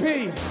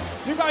VIP,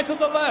 you guys on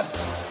the left,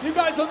 you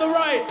guys on the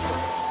right.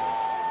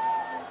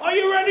 Are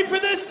you ready for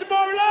this,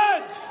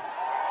 Tomorrowland?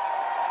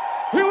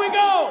 Here we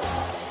go!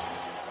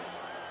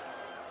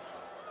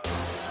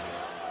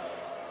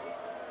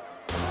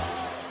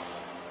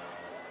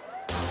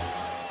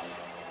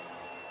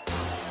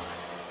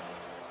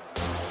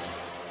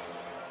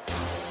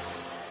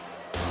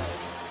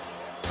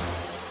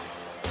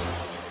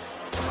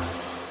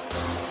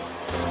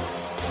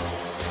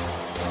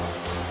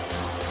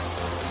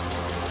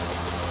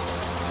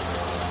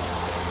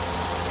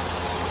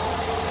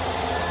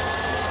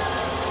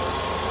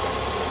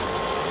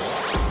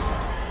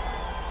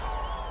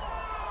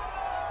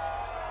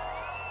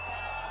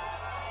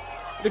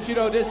 If you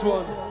know this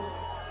one,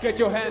 get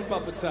your hand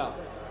puppets out.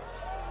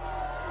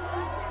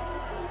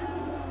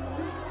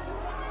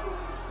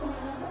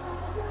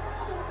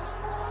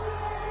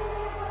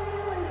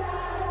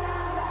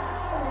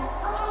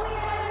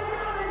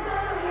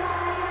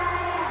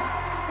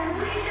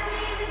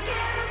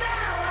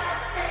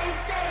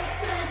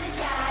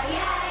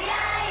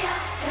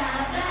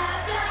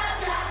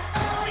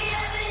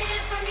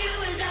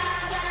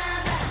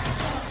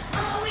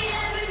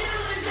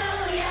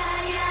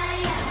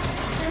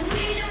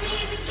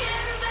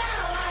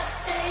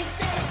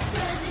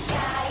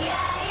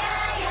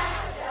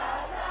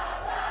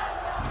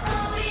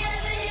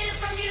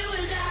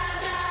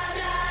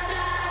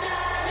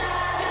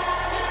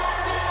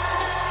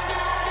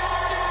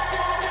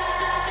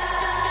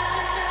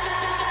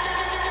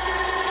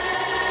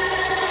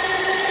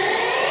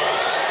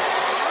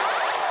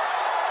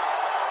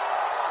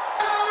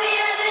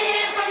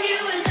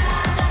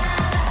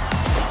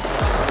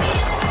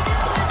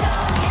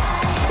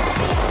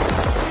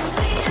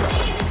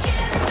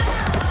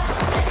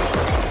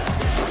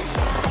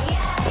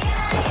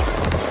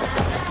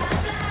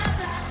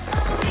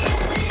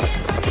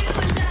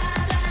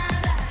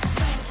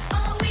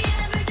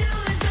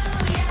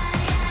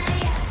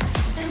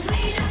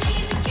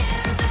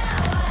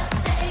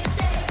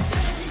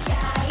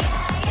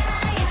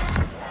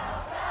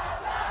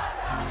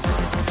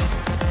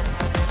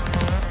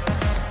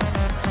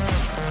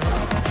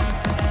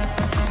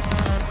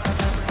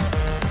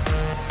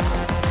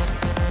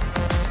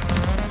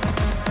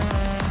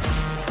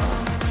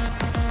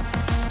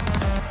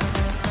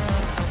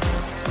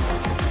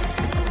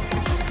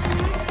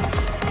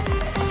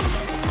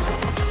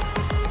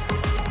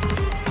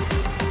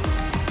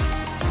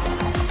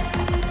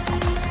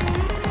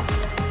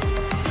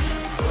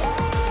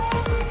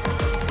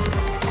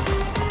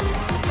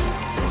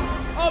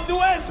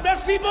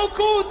 Merci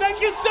beaucoup.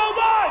 Thank you so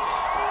much.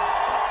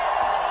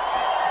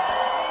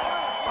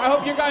 I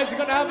hope you guys are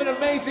going to have an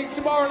amazing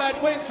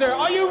Tomorrowland winter.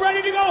 Are you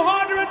ready to go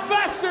harder and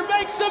faster?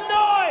 Make some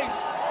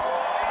noise.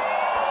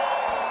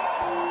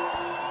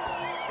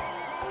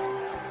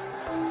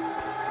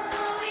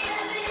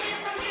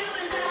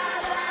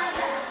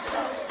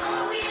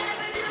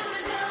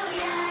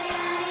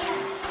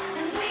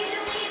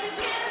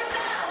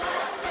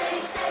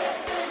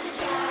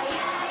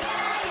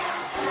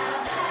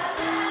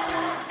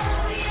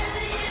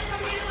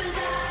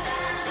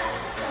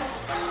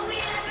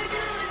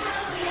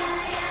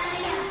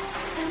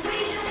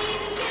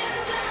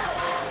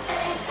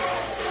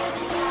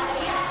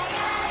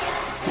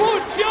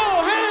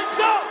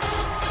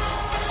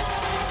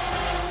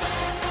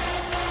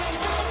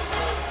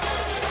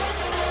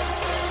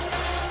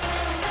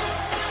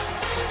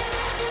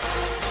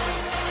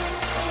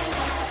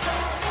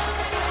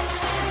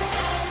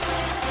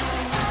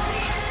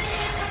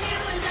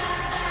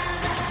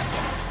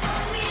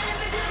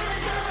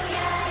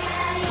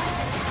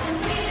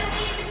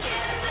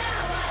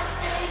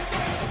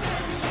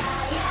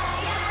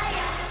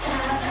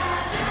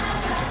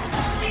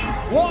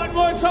 One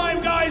more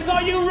time, guys.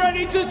 Are you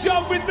ready to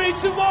jump with me?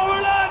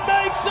 Tomorrowland,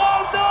 make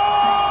some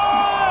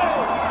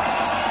noise!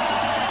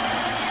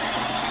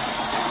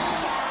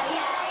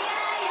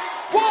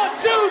 1,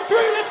 2, 3,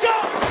 let's go!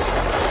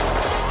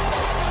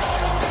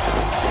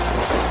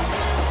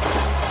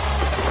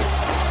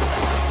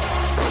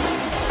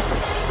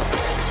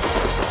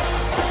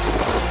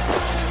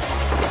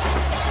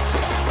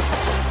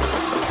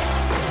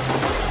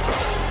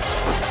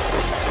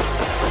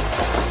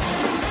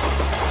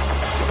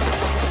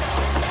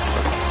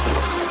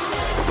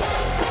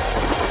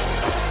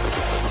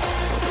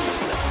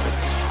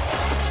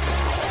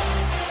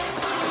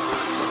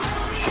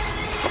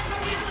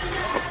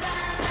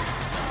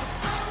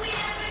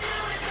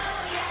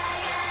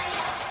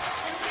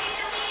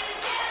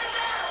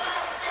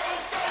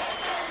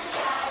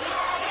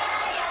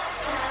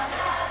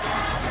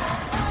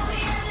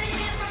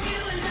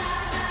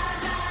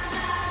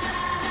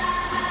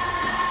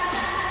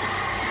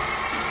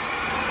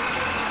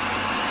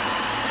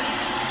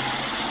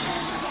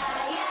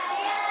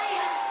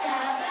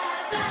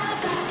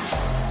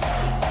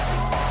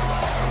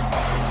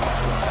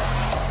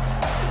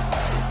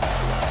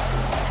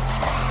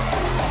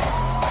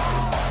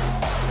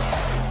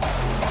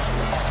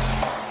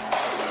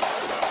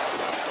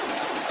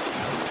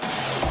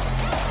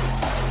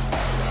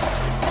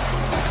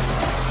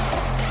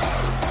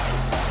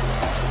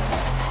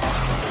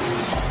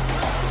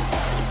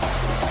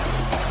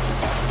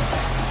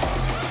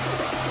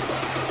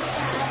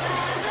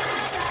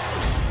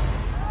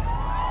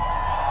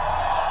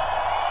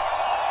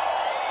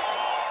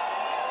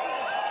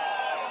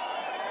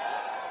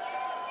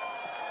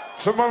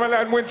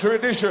 Tomorrowland Winter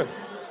Edition.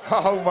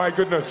 Oh my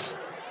goodness.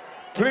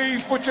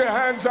 Please put your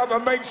hands up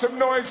and make some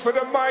noise for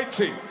the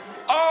mighty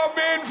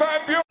Armin van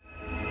Buuren.